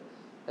won't commit.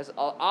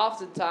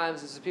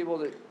 Oftentimes, it's the people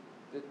that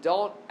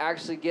don't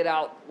actually get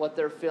out what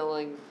they're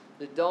feeling,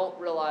 that don't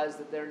realize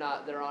that they're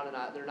not on an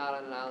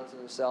island to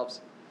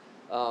themselves.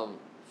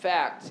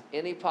 Fact,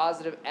 any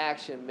positive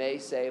action may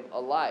save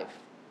a life.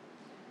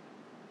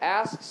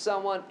 Ask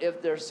someone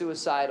if they're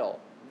suicidal.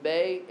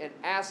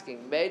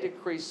 Asking may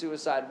decrease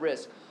suicide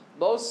risk.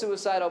 Most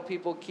suicidal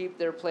people keep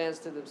their plans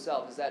to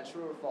themselves. Is that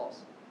true or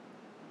false?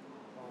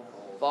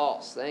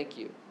 False. Thank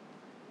you.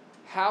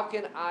 How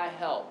can I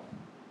help?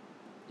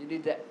 You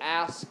need to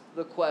ask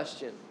the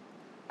question.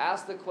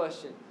 Ask the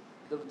question.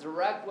 The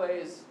direct way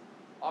is,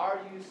 are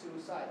you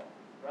suicidal?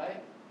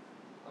 Right?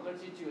 I'm going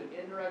to teach you an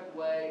indirect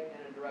way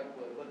and a direct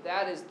way. But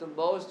that is the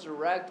most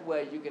direct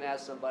way you can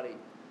ask somebody,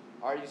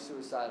 are you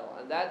suicidal?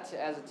 And that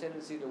has a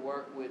tendency to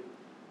work with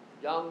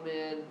young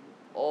men,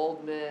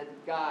 old men,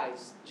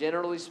 guys,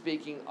 generally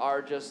speaking,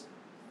 are just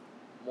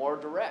more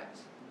direct.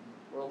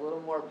 We're a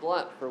little more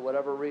blunt for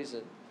whatever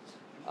reason.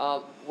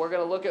 We're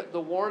going to look at the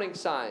warning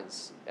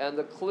signs and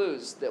the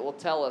clues that will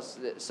tell us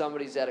that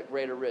somebody's at a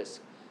greater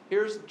risk.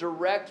 Here's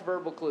direct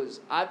verbal clues.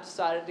 I've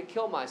decided to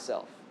kill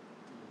myself.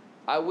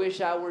 I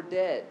wish I were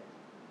dead.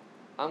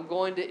 I'm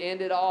going to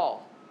end it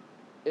all.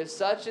 If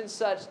such and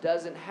such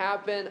doesn't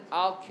happen,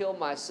 I'll kill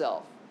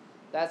myself.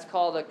 That's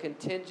called a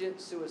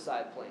contingent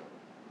suicide plan.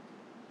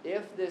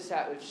 If this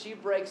happens, if she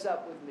breaks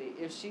up with me,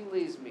 if she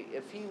leaves me,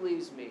 if he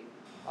leaves me,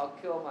 I'll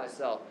kill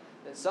myself.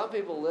 And some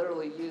people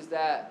literally use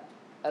that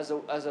as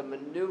a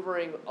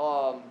maneuvering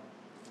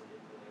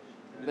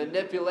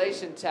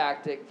manipulation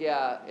tactic,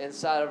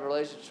 inside of a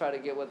relationship to try to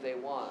get what they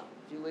want.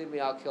 If you leave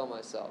me, I'll kill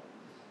myself.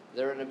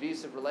 They're in an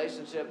abusive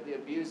relationship. The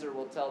abuser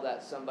will tell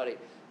that to somebody.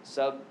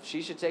 So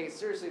she should take it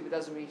seriously, but it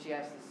doesn't mean she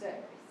has to stay,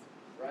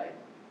 right?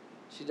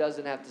 She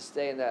doesn't have to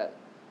stay in that.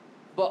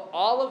 But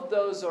all of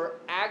those are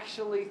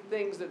actually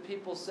things that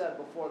people said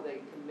before they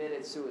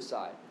committed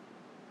suicide.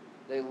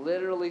 They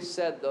literally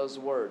said those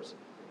words.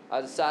 I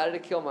decided to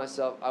kill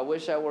myself. I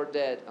wish I were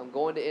dead. I'm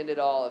going to end it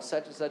all. If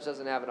such and such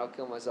doesn't happen, I'll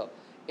kill myself.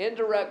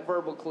 Indirect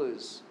verbal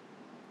clues.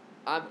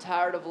 I'm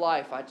tired of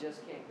life. I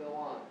just can't go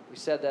on. We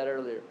said that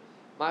earlier.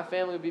 My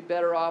family would be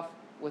better off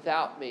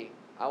without me.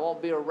 I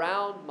won't be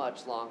around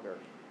much longer.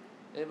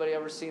 Anybody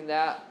ever seen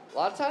that? A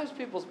lot of times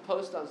people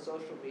post on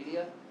social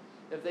media.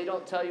 If they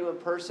don't tell you in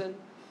person,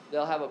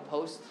 they'll have a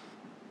post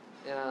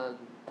and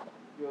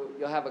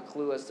you'll have a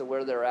clue as to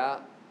where they're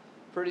at.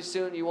 Pretty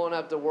soon you won't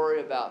have to worry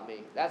about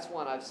me. That's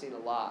one I've seen a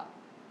lot.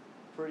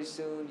 Pretty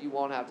soon you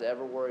won't have to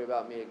ever worry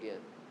about me again.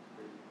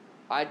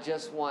 I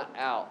just want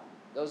out.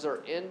 Those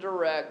are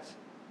indirect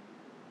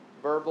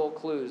verbal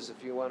clues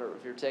if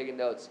you're taking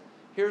notes.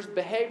 Here's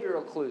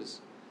behavioral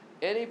clues.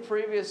 Any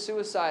previous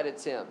suicide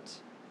attempt.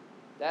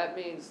 That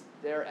means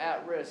they're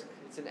at risk.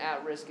 It's an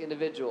at-risk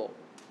individual.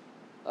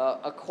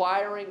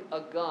 Acquiring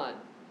a gun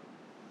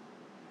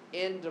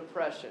in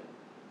depression.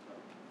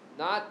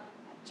 Not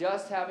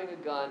just having a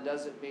gun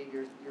doesn't mean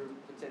you're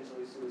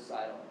potentially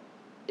suicidal.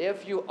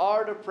 If you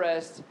are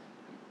depressed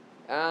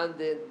and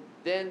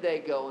then they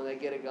go and they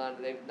get a gun,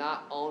 they've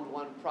not owned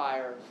one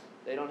prior,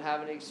 they don't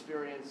have any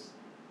experience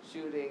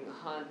shooting,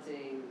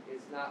 hunting,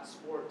 it's not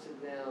sport to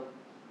them,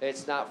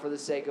 it's not for the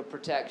sake of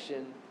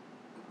protection.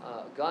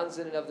 Guns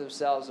in and of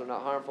themselves are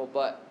not harmful,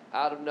 but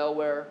out of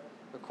nowhere,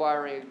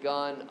 acquiring a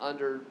gun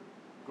under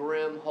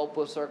grim,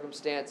 hopeless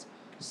circumstance,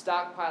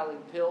 stockpiling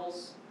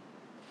pills,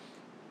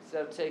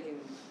 instead of taking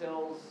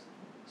pills,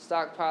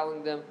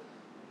 stockpiling them.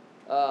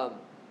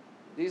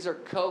 These are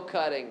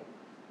co-cutting.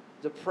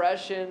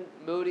 Depression,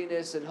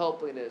 moodiness, and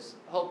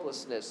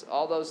hopelessness,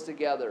 all those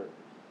together.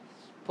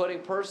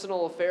 Putting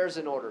personal affairs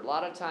in order. A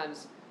lot of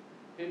times,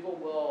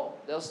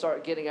 they'll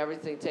start getting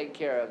everything taken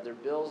care of. Their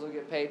bills will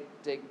get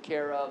taken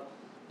care of.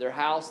 Their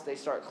house, they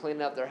start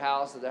cleaning up their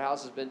house. If their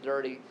house has been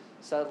dirty,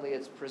 suddenly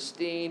it's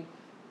pristine.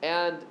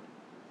 And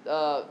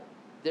they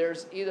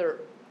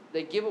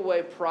give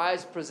away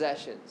prized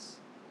possessions.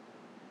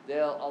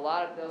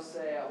 They'll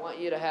say, I want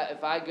you to have,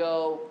 if I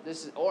go,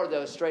 or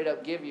they'll straight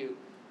up give you,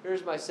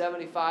 here's my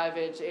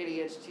 75-inch,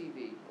 80-inch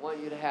TV. I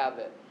want you to have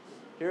it.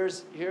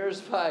 Here's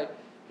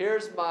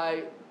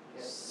my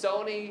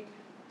Sony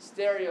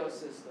stereo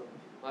system,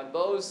 my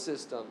Bose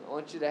system. I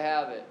want you to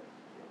have it.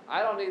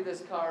 I don't need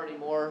this car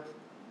anymore.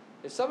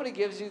 If somebody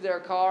gives you their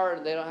car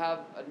and they don't have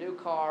a new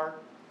car,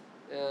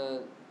 and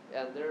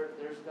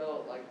there's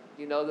no, like,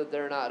 you know that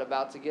they're not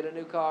about to get a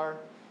new car,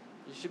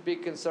 you should be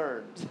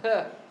concerned.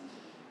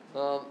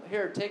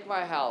 Here, take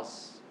my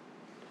house.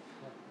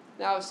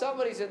 Now, if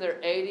somebody's in their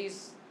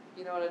 80s,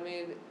 you know what I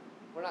mean?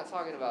 We're not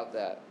talking about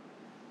that.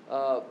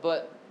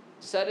 But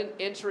sudden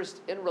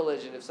interest in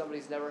religion, if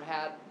somebody's never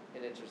had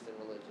an interest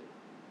in religion.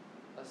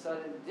 A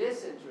sudden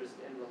disinterest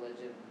in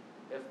religion,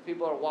 if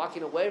people are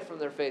walking away from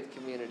their faith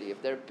community.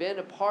 If they've been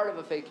a part of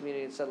a faith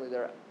community and suddenly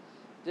they're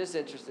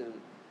disinterested,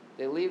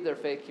 they leave their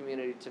faith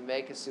community to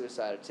make a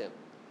suicide attempt.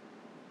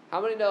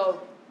 How many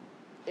know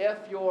if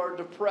you're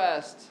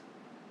depressed,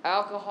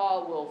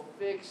 alcohol will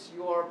fix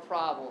your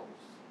problems?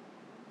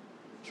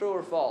 True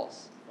or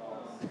false?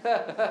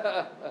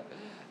 False.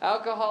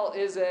 Alcohol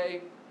is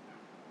a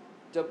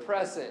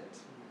depressant.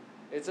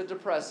 It's a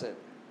depressant.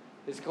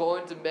 It's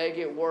going to make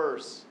it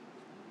worse.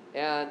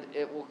 And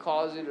it will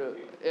cause you to,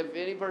 if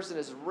any person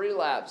is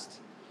relapsed,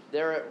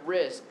 they're at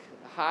risk,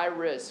 high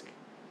risk.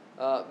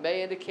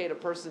 May indicate a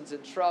person's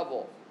in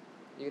trouble.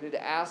 You need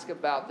to ask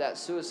about that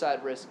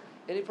suicide risk.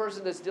 Any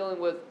person that's dealing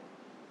with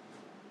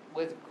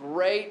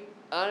great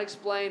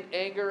unexplained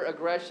anger,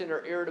 aggression,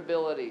 or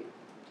irritability.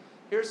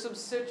 Here's some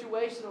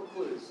situational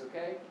clues,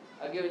 okay?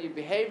 I've given you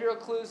behavioral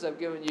clues. I've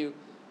given you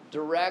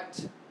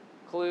direct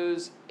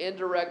clues,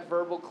 indirect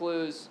verbal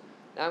clues.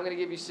 Now I'm going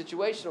to give you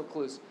situational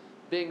clues.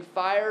 Being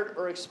fired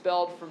or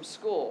expelled from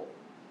school.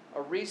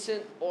 A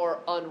recent or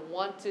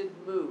unwanted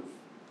move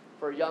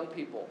for young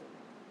people.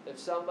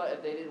 If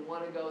they didn't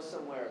want to go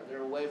somewhere,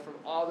 they're away from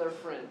all their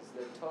friends,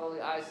 they're totally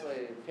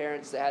isolated,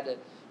 parents that had to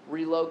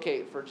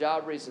relocate for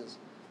job reasons.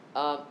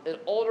 An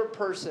older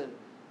person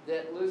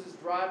that loses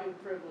driving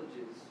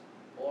privileges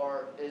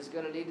or is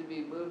going to need to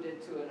be moved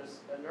into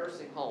a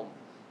nursing home.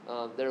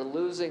 They're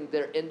losing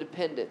their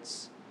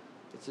independence.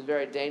 It could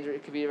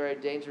be a very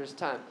dangerous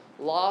time.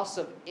 Loss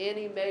of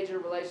any major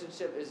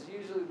relationship is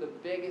usually the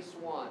biggest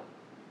one.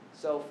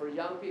 So for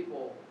young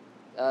people,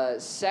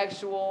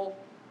 sexual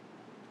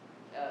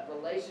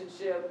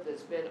relationship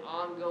that's been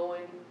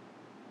ongoing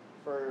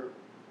for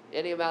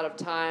any amount of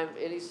time,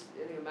 any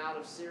amount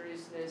of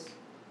seriousness,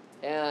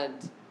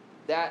 and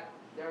that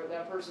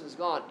person is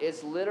gone.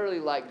 It's literally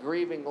like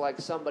grieving like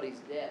somebody's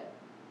dead,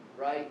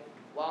 right?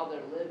 While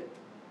they're living.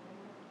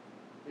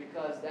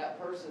 Because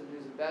that person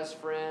who's a best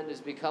friend,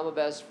 has become a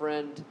best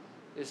friend,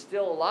 is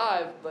still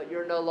alive, but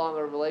you're no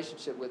longer in a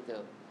relationship with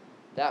them.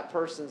 That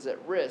person's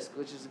at risk,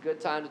 which is a good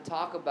time to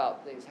talk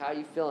about things. How are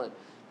you feeling?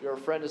 You're a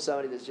friend of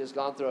somebody that's just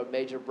gone through a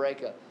major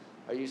breakup.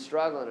 Are you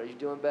struggling? Are you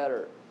doing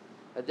better?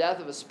 A death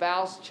of a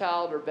spouse,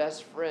 child, or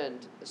best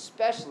friend,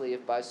 especially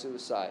if by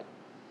suicide.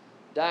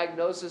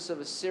 Diagnosis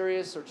of a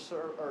serious or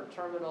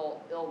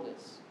terminal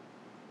illness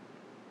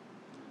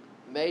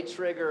may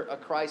trigger a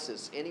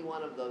crisis. Any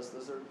one of those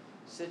are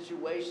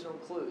situational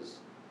clues.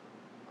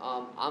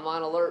 I'm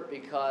on alert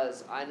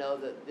because I know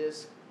that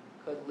this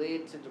could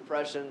lead to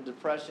depression.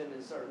 Depression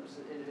in certain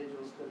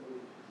individuals could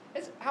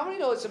lead. How many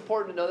know it's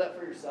important to know that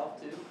for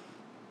yourself too?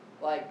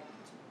 Like,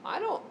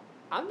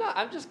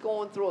 I'm just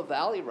going through a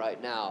valley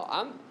right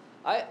now.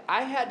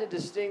 I had to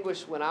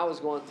distinguish when I was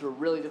going through a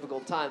really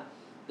difficult time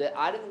that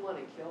I didn't want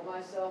to kill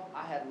myself.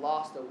 I had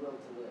lost a will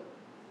to live.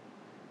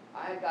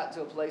 I had got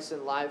to a place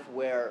in life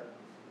where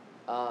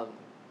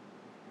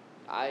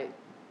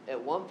at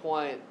one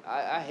point,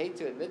 I hate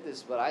to admit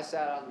this, but I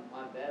sat on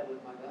my bed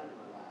with my gun in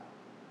my lap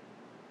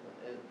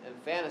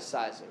and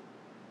fantasizing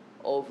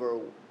over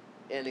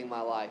ending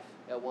my life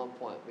at one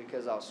point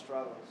because I was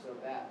struggling so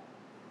bad.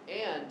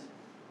 And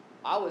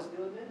I was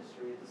doing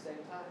ministry at the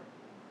same time.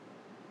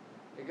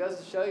 It goes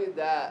to show you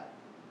that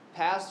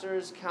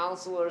pastors,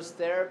 counselors,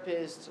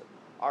 therapists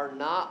are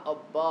not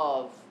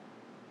above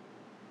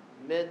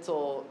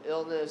mental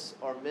illness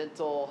or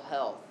mental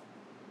health.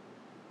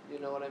 You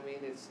know what I mean?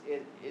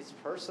 It's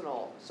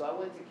personal. So I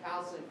went to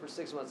counseling for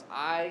 6 months.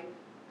 I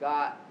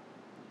got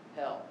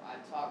help. I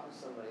talked with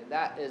somebody. And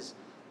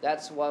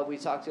that's what we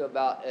talked to you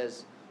about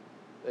as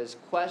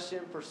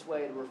question,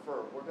 persuade,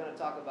 refer. We're going to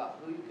talk about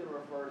who you can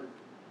refer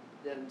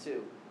them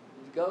to.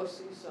 Go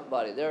see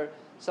somebody.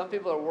 Some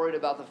people are worried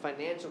about the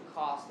financial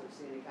cost of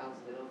seeing a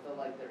counselor. They don't feel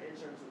like their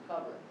insurance will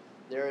cover it.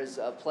 There is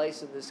a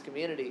place in this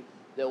community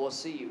that will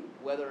see you,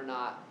 whether or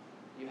not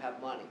you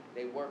have money.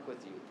 They work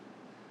with you.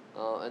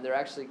 And they're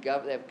actually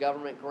they have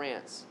government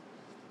grants.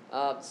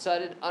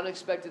 Sudden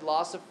unexpected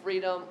loss of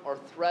freedom or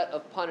threat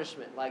of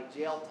punishment, like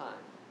jail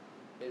time,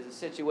 is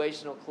a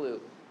situational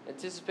clue.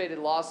 Anticipated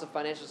loss of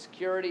financial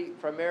security,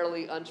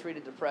 primarily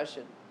untreated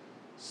depression.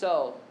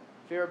 So,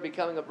 fear of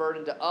becoming a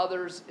burden to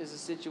others is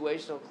a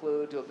situational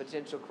clue to a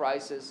potential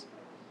crisis.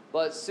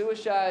 But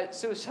suicide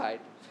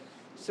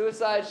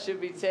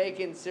should be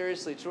taken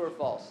seriously. True or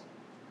false?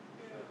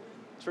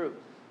 True.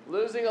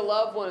 Losing a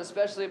loved one,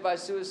 especially by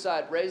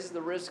suicide, raises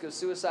the risk of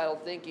suicidal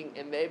thinking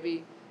and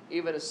maybe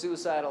even a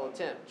suicidal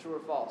attempt. True or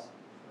false?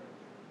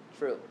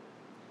 True.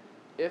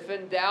 If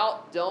in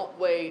doubt, don't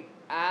wait.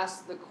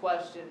 Ask the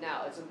question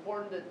now. It's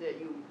important that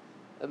you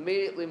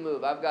Immediately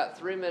move. I've got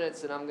 3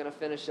 minutes and I'm going to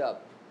finish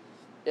up.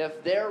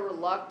 If they're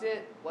reluctant,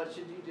 what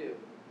should you do?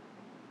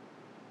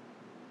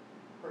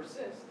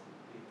 Persist.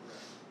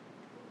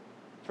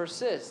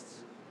 Persist.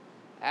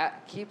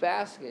 Keep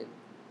asking.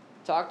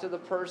 Talk to the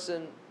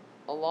person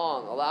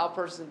along. Allow a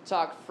person to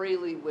talk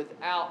freely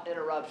without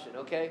interruption,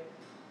 okay?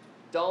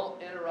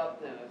 Don't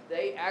interrupt them. If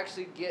they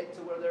actually get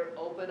to where they're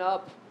open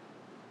up,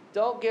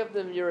 don't give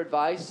them your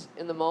advice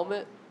in the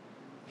moment.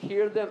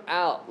 Hear them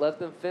out. Let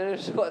them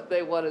finish what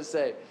they want to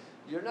say.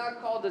 You're not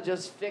called to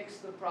just fix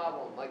the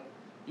problem. Like,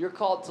 you're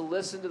called to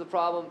listen to the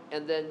problem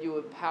and then you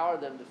empower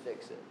them to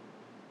fix it.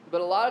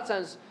 But a lot of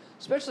times,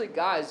 especially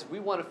guys, we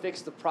want to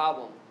fix the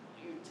problem.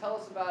 You tell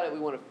us about it, we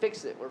want to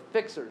fix it. We're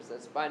fixers.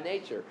 That's by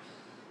nature.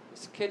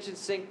 This kitchen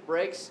sink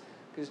breaks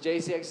because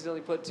JC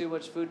accidentally put too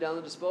much food down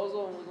the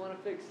disposal and we want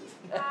to fix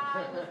it. I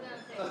was going to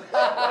fix it.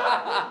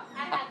 I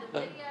had the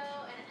video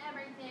and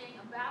everything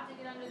about to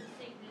get under the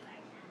sink. Just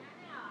like,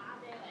 no, I'll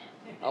do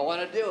it. I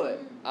want to do it.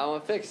 I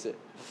want to fix it.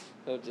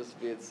 I'm just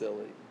being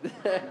silly.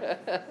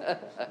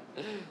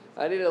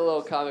 I need a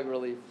little comic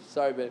relief.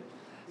 Sorry, babe.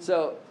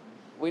 So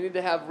we need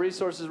to have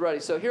resources ready.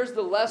 So here's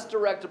the less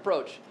direct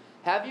approach.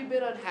 Have you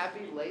been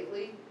unhappy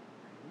lately?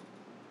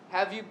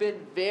 Have you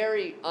been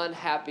very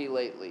unhappy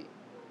lately?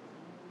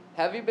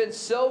 Have you been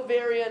so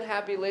very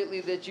unhappy lately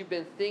that you've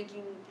been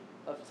thinking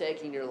of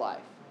taking your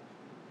life?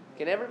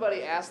 Can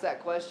everybody ask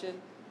that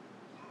question?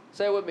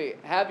 Say it with me.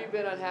 Have you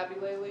been unhappy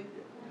lately?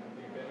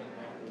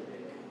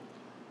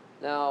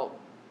 Now,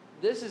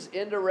 this is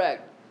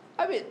indirect.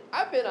 I mean,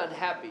 I've been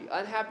unhappy.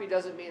 Unhappy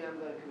doesn't mean I'm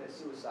going to commit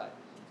suicide.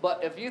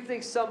 But if you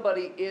think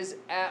somebody is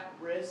at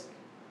risk,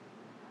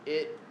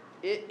 it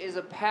is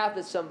a path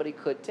that somebody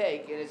could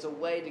take, and it's a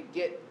way to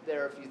get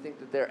there if you think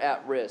that they're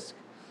at risk.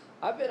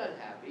 I've been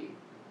unhappy.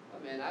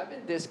 I mean, I've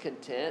been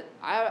discontent.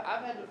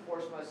 I've had to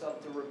force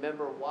myself to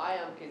remember why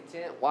I'm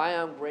content, why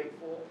I'm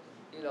grateful,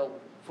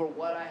 for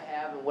what I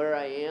have and where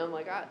I am.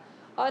 Like,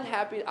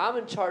 unhappy, I'm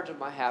in charge of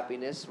my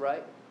happiness,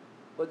 right?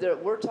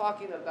 But we're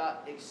talking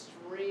about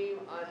extreme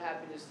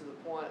unhappiness to the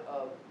point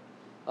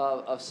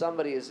of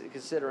somebody is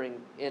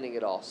considering ending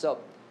it all. So,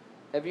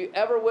 have you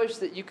ever wished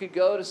that you could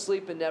go to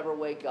sleep and never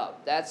wake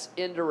up? That's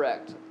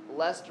indirect,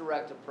 less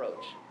direct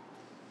approach.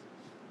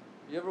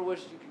 You ever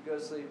wished you could go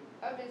to sleep?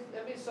 I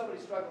mean somebody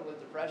struggling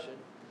with depression.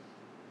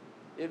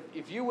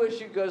 If you wish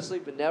you could go to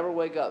sleep and never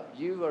wake up,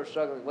 you are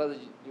struggling, whether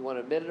you want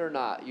to admit it or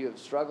not, you have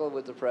struggled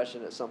with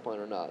depression at some point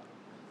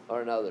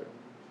or another.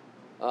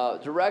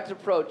 Direct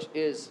approach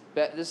is,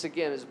 this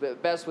again is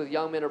best with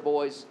young men or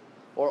boys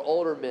or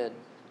older men.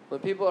 When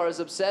people are as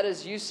upset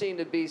as you seem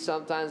to be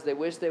sometimes, they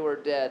wish they were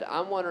dead.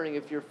 I'm wondering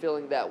if you're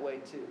feeling that way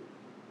too.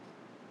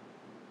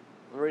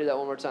 I'll read that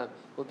one more time.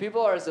 When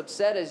people are as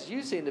upset as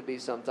you seem to be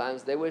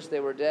sometimes, they wish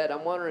they were dead.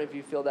 I'm wondering if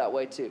you feel that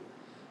way too.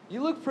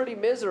 You look pretty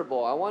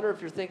miserable. I wonder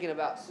if you're thinking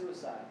about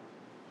suicide.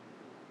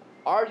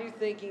 Are you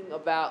thinking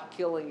about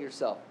killing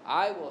yourself?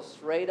 I will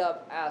straight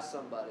up ask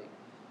somebody,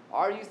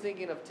 are you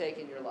thinking of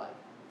taking your life?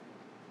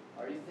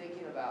 Are you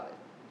thinking about it?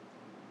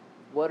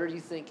 What are you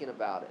thinking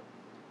about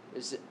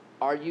it?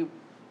 Are you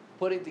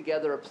putting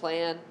together a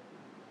plan?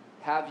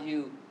 Have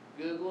you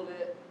Googled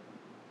it?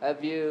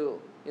 Have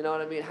you, you know what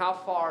I mean? How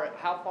far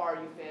are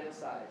you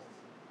fantasized?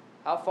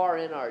 How far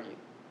in are you?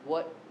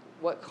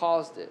 What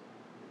caused it?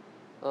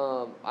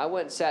 I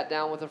went and sat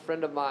down with a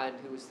friend of mine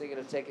who was thinking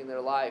of taking their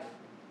life,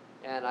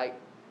 and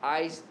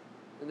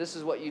and this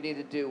is what you need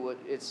to do.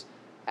 It's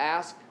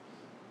ask,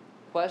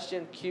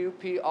 question,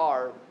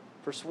 QPR,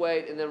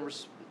 persuade, and then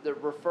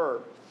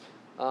refer.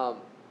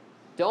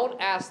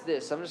 Don't ask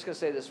this. I'm just going to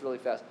say this really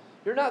fast.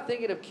 You're not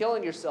thinking of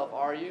killing yourself,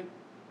 are you?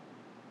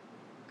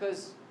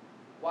 Because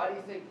why do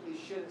you think you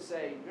shouldn't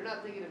say, you're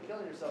not thinking of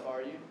killing yourself,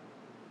 are you?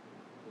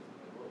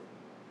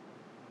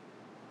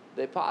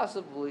 They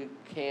possibly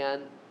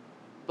can,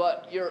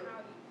 but you're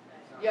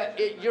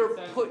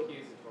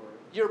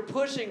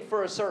pushing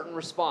for a certain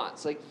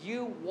response. Like,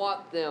 you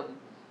want them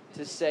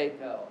to say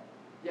no.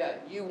 Yeah,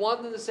 you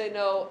want them to say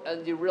no,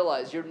 and you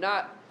realize you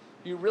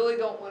really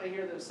don't want to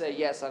hear them say,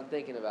 yes, I'm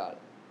thinking about it.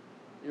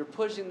 You're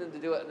pushing them to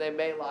do it, and they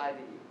may lie to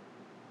you.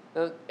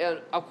 And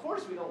of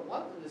course, we don't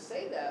want them to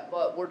say that,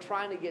 but we're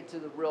trying to get to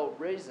the real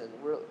reason.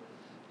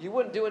 You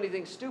wouldn't do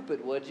anything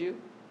stupid, would you?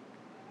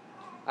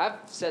 I've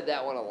said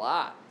that one a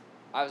lot.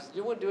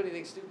 You wouldn't do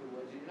anything stupid,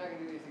 would you? You're not going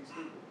to do anything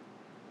stupid.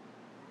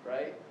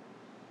 Right?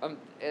 And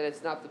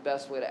it's not the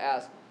best way to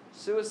ask.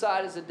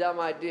 Suicide is a dumb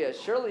idea.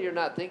 Surely you're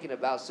not thinking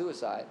about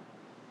suicide.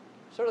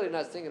 Surely you're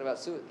not thinking about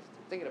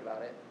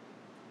it.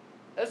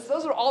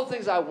 Those are all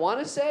things I want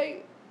to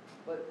say,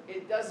 but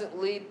it doesn't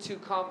lead to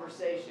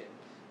conversation.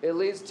 It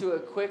leads to a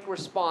quick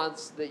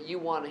response that you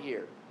want to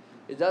hear.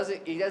 It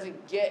doesn't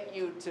get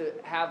you to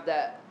have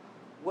that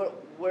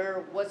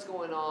what's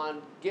going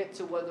on, get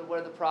to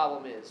where the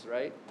problem is,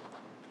 right?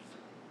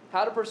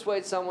 How to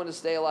persuade someone to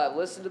stay alive.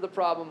 Listen to the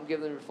problem,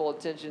 give them your full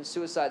attention.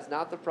 Suicide's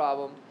not the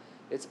problem.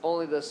 It's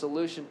only the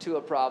solution to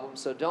a problem.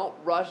 So don't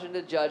rush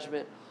into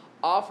judgment.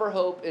 Offer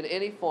hope in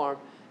any form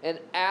and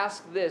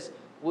ask this,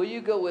 will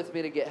you go with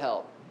me to get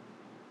help?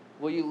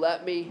 will you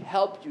let me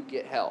help you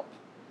get help?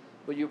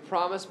 Will you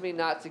promise me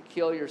not to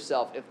kill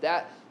yourself?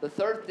 The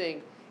third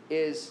thing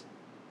is,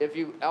 if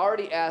you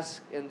already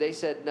asked and they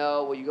said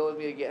no, will you go with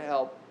me to get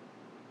help?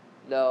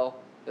 No.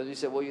 If you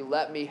said, will you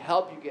let me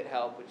help you get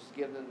help, which is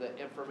give them the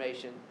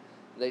information,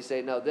 and they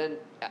say no, then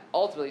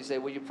ultimately you say,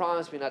 will you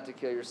promise me not to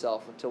kill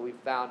yourself until we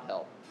found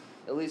help?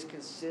 At least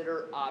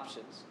consider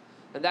options.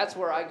 And that's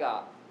where I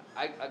got.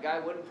 A guy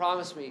wouldn't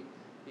promise me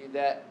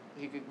that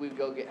we'd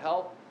go get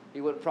help.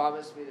 He wouldn't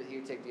promise me that he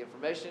would take the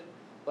information.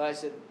 But I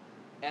said,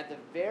 at the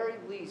very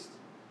least,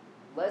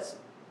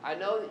 I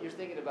know that you're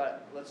thinking about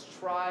it. Let's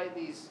try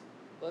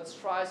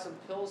some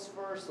pills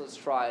first. Let's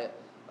try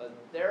a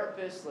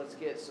therapist. Let's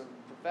get some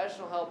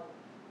professional help.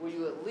 Will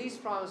you at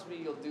least promise me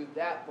you'll do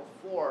that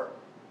before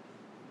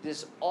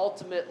this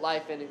ultimate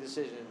life-ending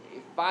decision?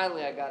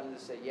 Finally, I got him to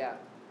say, yeah,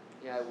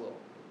 I will.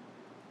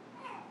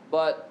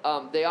 But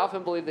they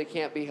often believe they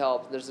can't be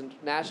helped. There's a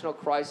national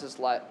crisis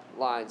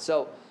line.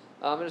 So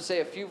I'm going to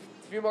say a few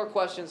more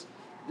questions.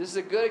 This is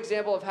a good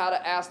example of how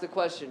to ask the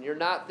question. You're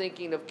not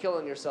thinking of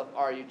killing yourself,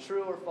 are you?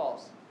 True or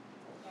false?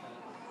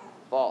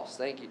 False.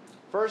 Thank you.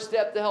 First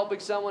step to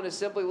helping someone is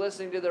simply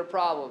listening to their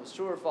problems.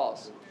 True or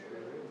false?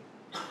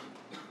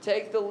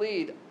 Take the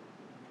lead.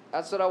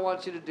 That's what I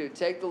want you to do.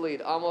 Take the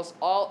lead. Almost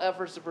all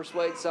efforts to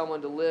persuade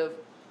someone to live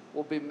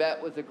will be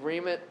met with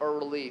agreement or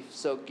relief.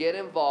 So get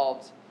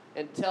involved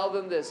and tell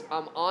them this.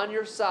 I'm on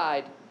your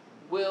side.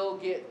 We'll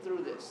get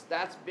through this.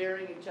 That's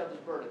bearing each other's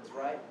burdens,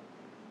 right?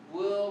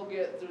 We'll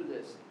get through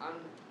this.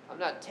 I'm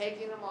not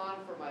taking them on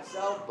for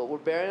myself, but we're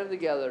bearing them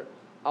together.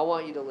 I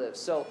want you to live.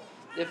 So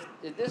if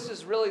this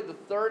is really the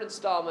third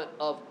installment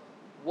of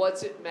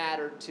What's It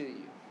Matter to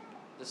You?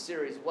 The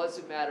series, What's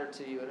It Matter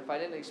to You? And if I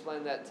didn't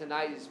explain that,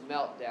 tonight is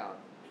Meltdown.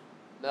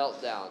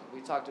 Meltdown.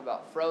 We talked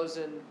about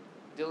Frozen,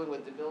 dealing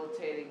with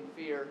debilitating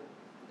fear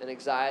and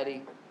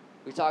anxiety.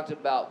 We talked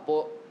about,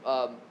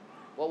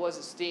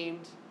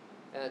 Steamed,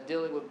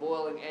 dealing with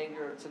boiling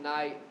anger.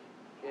 Tonight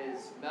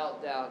is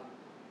Meltdown,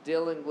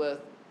 dealing with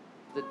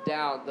the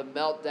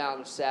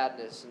meltdown of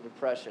sadness and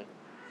depression,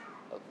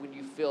 of when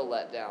you feel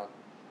let down.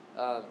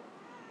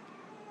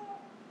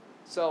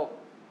 So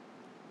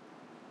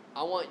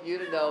I want you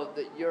to know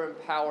that you're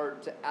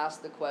empowered to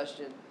ask the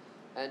question,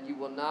 and you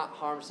will not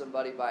harm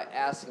somebody by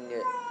asking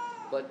it,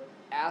 but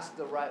ask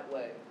the right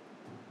way,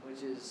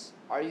 which is,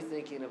 are you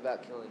thinking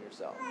about killing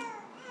yourself?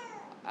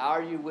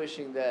 Are you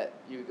wishing that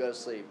you would go to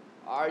sleep?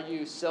 Are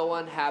you so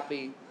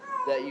unhappy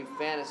that you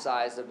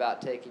fantasize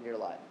about taking your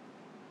life?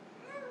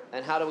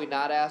 And how do we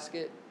not ask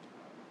it?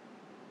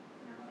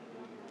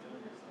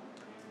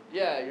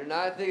 Yeah, you're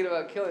not thinking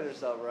about killing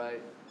yourself,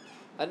 right?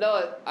 I know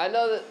it. I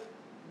know that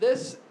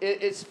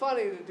it's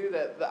funny to do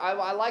that. But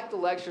I like the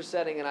lecture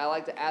setting, and I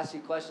like to ask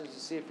you questions to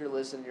see if you're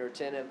listening, you're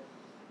attentive.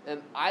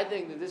 And I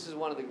think that this is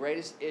one of the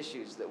greatest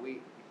issues that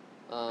we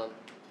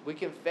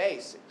can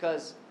face,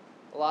 because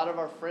a lot of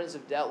our friends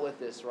have dealt with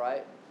this,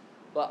 right?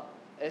 But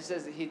it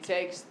says that he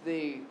takes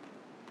the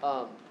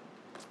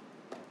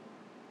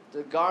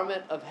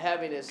garment of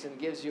heaviness and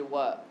gives you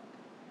what?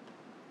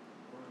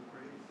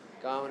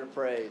 Garment of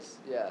praise.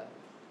 Yeah.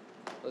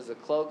 It was a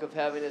cloak of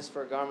heaviness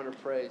for a garment of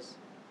praise.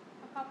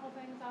 A couple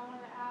things I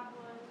wanted to add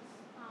was,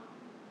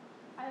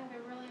 I think a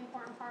really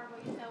important part of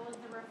what you said was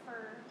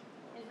referring,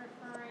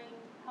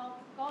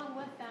 going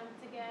with them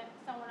to get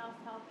someone else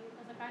to help you.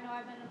 Because I know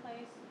I've been in a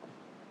place,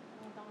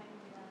 don't make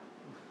me do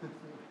that.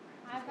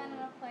 I've been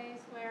in a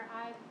place where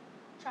I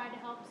tried to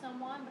help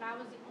someone, but I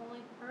was the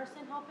only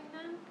person helping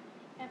them.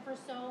 And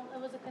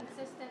it was a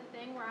consistent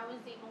thing where I was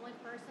the only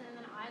person, and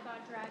then I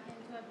got dragged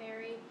into a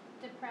very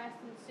depressed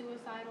and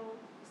suicidal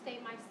state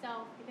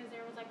myself, because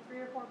there was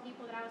 3 or 4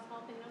 people that I was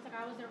helping, and it was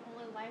I was their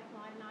only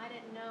lifeline, and I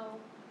didn't know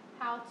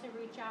how to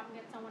reach out and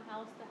get someone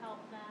else to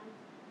help them,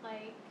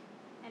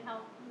 and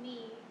help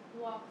me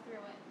walk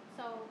through it.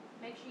 So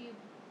make sure you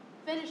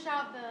finish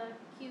out the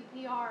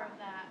QPR of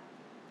that,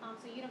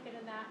 so you don't get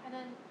in that. And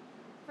then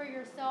for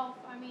yourself,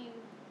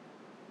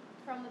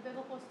 from the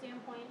biblical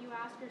standpoint, you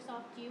ask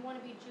yourself, do you want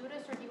to be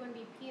Judas or do you want to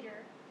be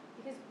Peter?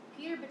 Because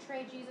Peter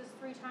betrayed Jesus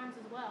 3 times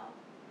as well.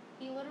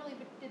 He literally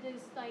did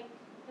this,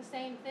 the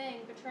same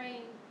thing,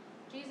 betraying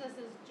Jesus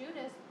as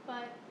Judas,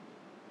 but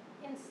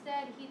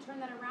instead he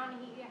turned that around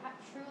and he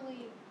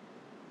truly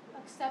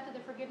accepted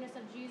the forgiveness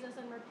of Jesus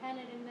and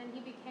repented, and then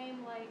he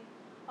became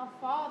a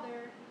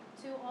father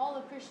to all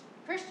of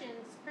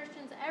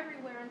Christians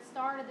everywhere, and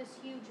started this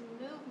huge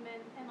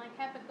movement and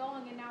kept it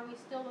going, and now we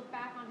still look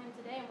back on him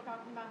today and we're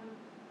talking about him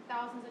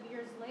thousands of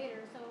years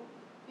later. So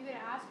you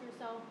gotta ask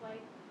yourself,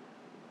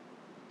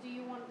 do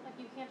you want,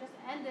 you can't just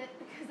end it,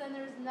 because then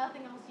there's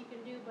nothing else you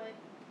can do, but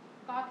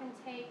God can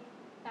take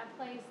that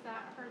place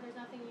there's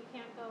nothing, you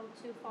can't go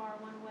too far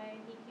one way,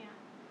 and he can't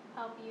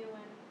help you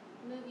and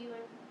move you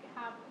and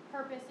have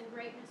purpose and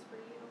greatness for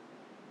you.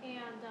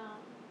 And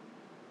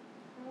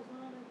there was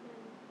one other thing.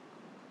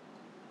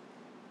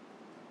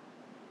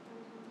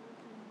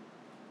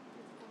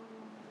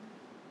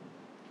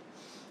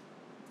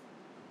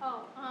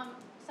 Oh,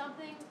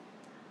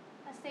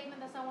 a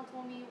statement that someone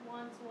told me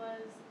once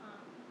was,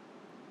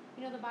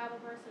 You know the Bible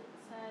verse that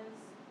says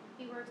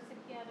He works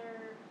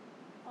together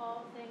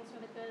all things for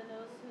the good of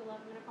those who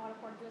love Him and are called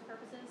according to His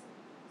purposes.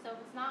 So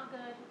if it's not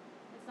good,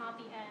 it's not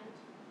the end.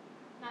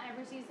 Not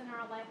every season in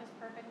our life is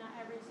perfect. Not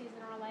every season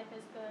in our life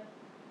is good.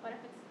 But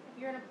if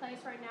you're in a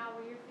place right now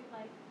where you're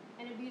like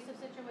an abusive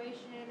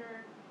situation,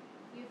 or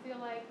you feel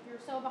like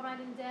you're so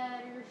behind in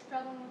debt, or you're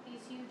struggling with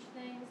these huge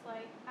things,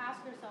 like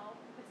ask yourself,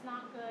 if it's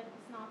not good,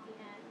 it's not the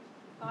end.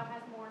 God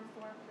has more in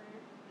store for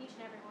each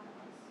and every one of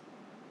us.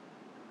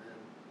 Amen.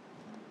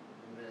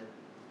 Amen.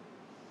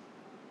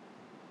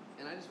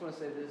 And I just want to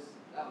say this,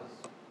 that was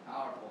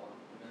powerful.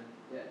 Amen.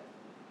 Yeah.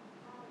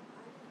 I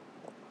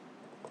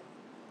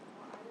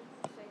just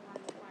want to say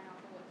point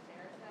out to what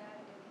Sarah said.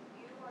 If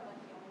you are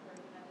like the only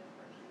person that this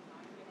person is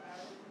talking to,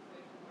 I was in a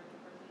situation where the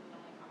person was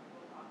only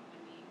comfortable talking to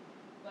me,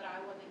 but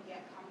I wasn't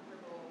yet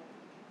comfortable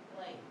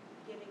like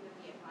giving them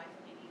the advice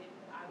that they needed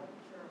because I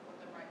wasn't sure what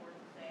the right words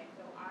to say.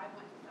 So I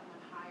went to someone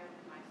higher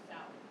than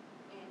myself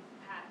and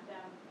had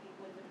them speak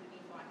wisdom to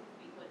me so I could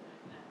speak wisdom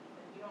to them,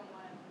 because you don't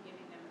want to be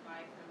giving them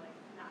advice or like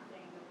not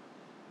saying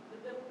the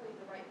biblically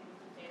the right things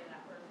to say to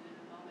that person in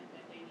the moment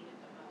that they needed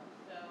the most.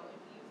 So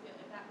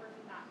if that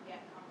person's not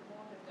yet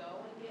comfortable to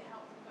go and get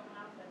help from someone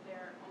else, that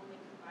they're only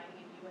confiding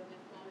in you at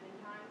this moment in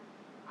time,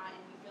 and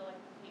you feel like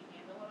you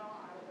can't handle it all,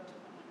 I would go to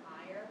someone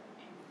higher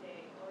and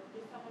say, or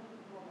just someone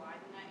who's more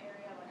wise in that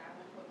area. Like I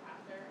went to a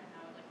pastor and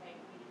I was like, hey,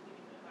 can you just give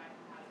me some advice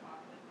on how to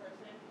talk to this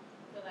person,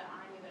 so that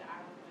I knew that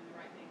I was doing the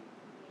right thing,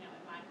 in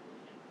my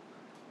position.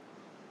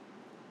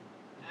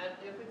 And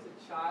if it's a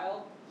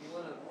child, you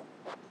want to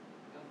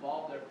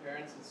involve their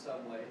parents in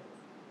some way,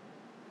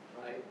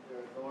 right?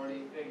 Their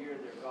authority figure,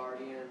 their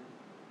guardian,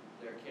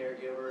 their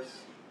caregivers.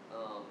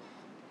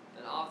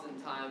 And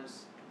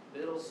oftentimes,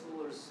 middle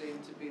schoolers seem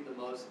to be the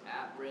most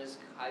at risk.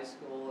 High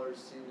schoolers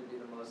seem to be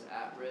the most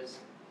at risk.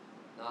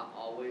 Not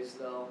always,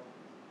 though.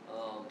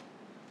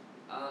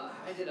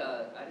 I did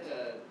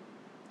a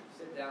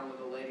sit down with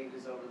a lady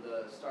who's over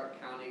the Stark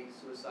County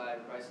Suicide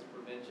Crisis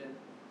Prevention,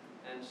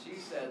 and she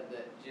said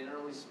that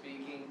generally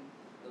speaking,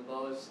 the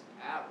most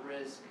at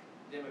risk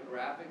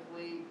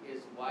demographically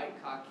is white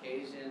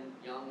Caucasian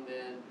young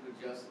men who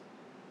just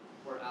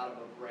were out of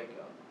a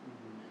breakup.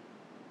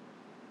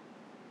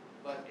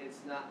 But it's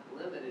not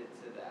limited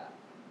to that.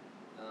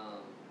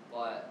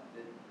 But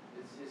it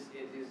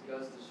just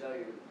goes to show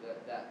you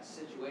that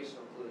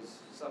situational clue is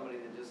somebody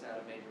that just had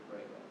a major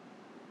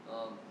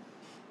breakup.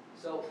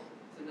 So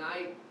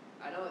tonight,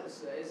 I know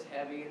it's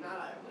heavy, and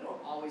we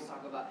don't always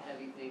talk about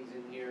heavy things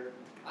in here.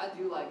 I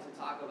do like to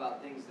talk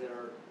about things that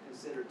are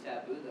considered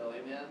taboo, though.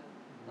 Amen.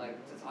 Like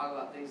to talk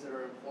about things that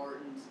are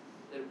important,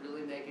 that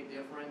really make a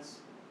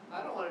difference.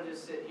 I don't want to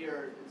just sit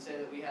here and say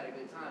that we had a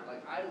good time.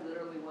 Like I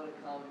literally want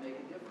to come and make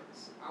a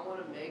difference. I want to make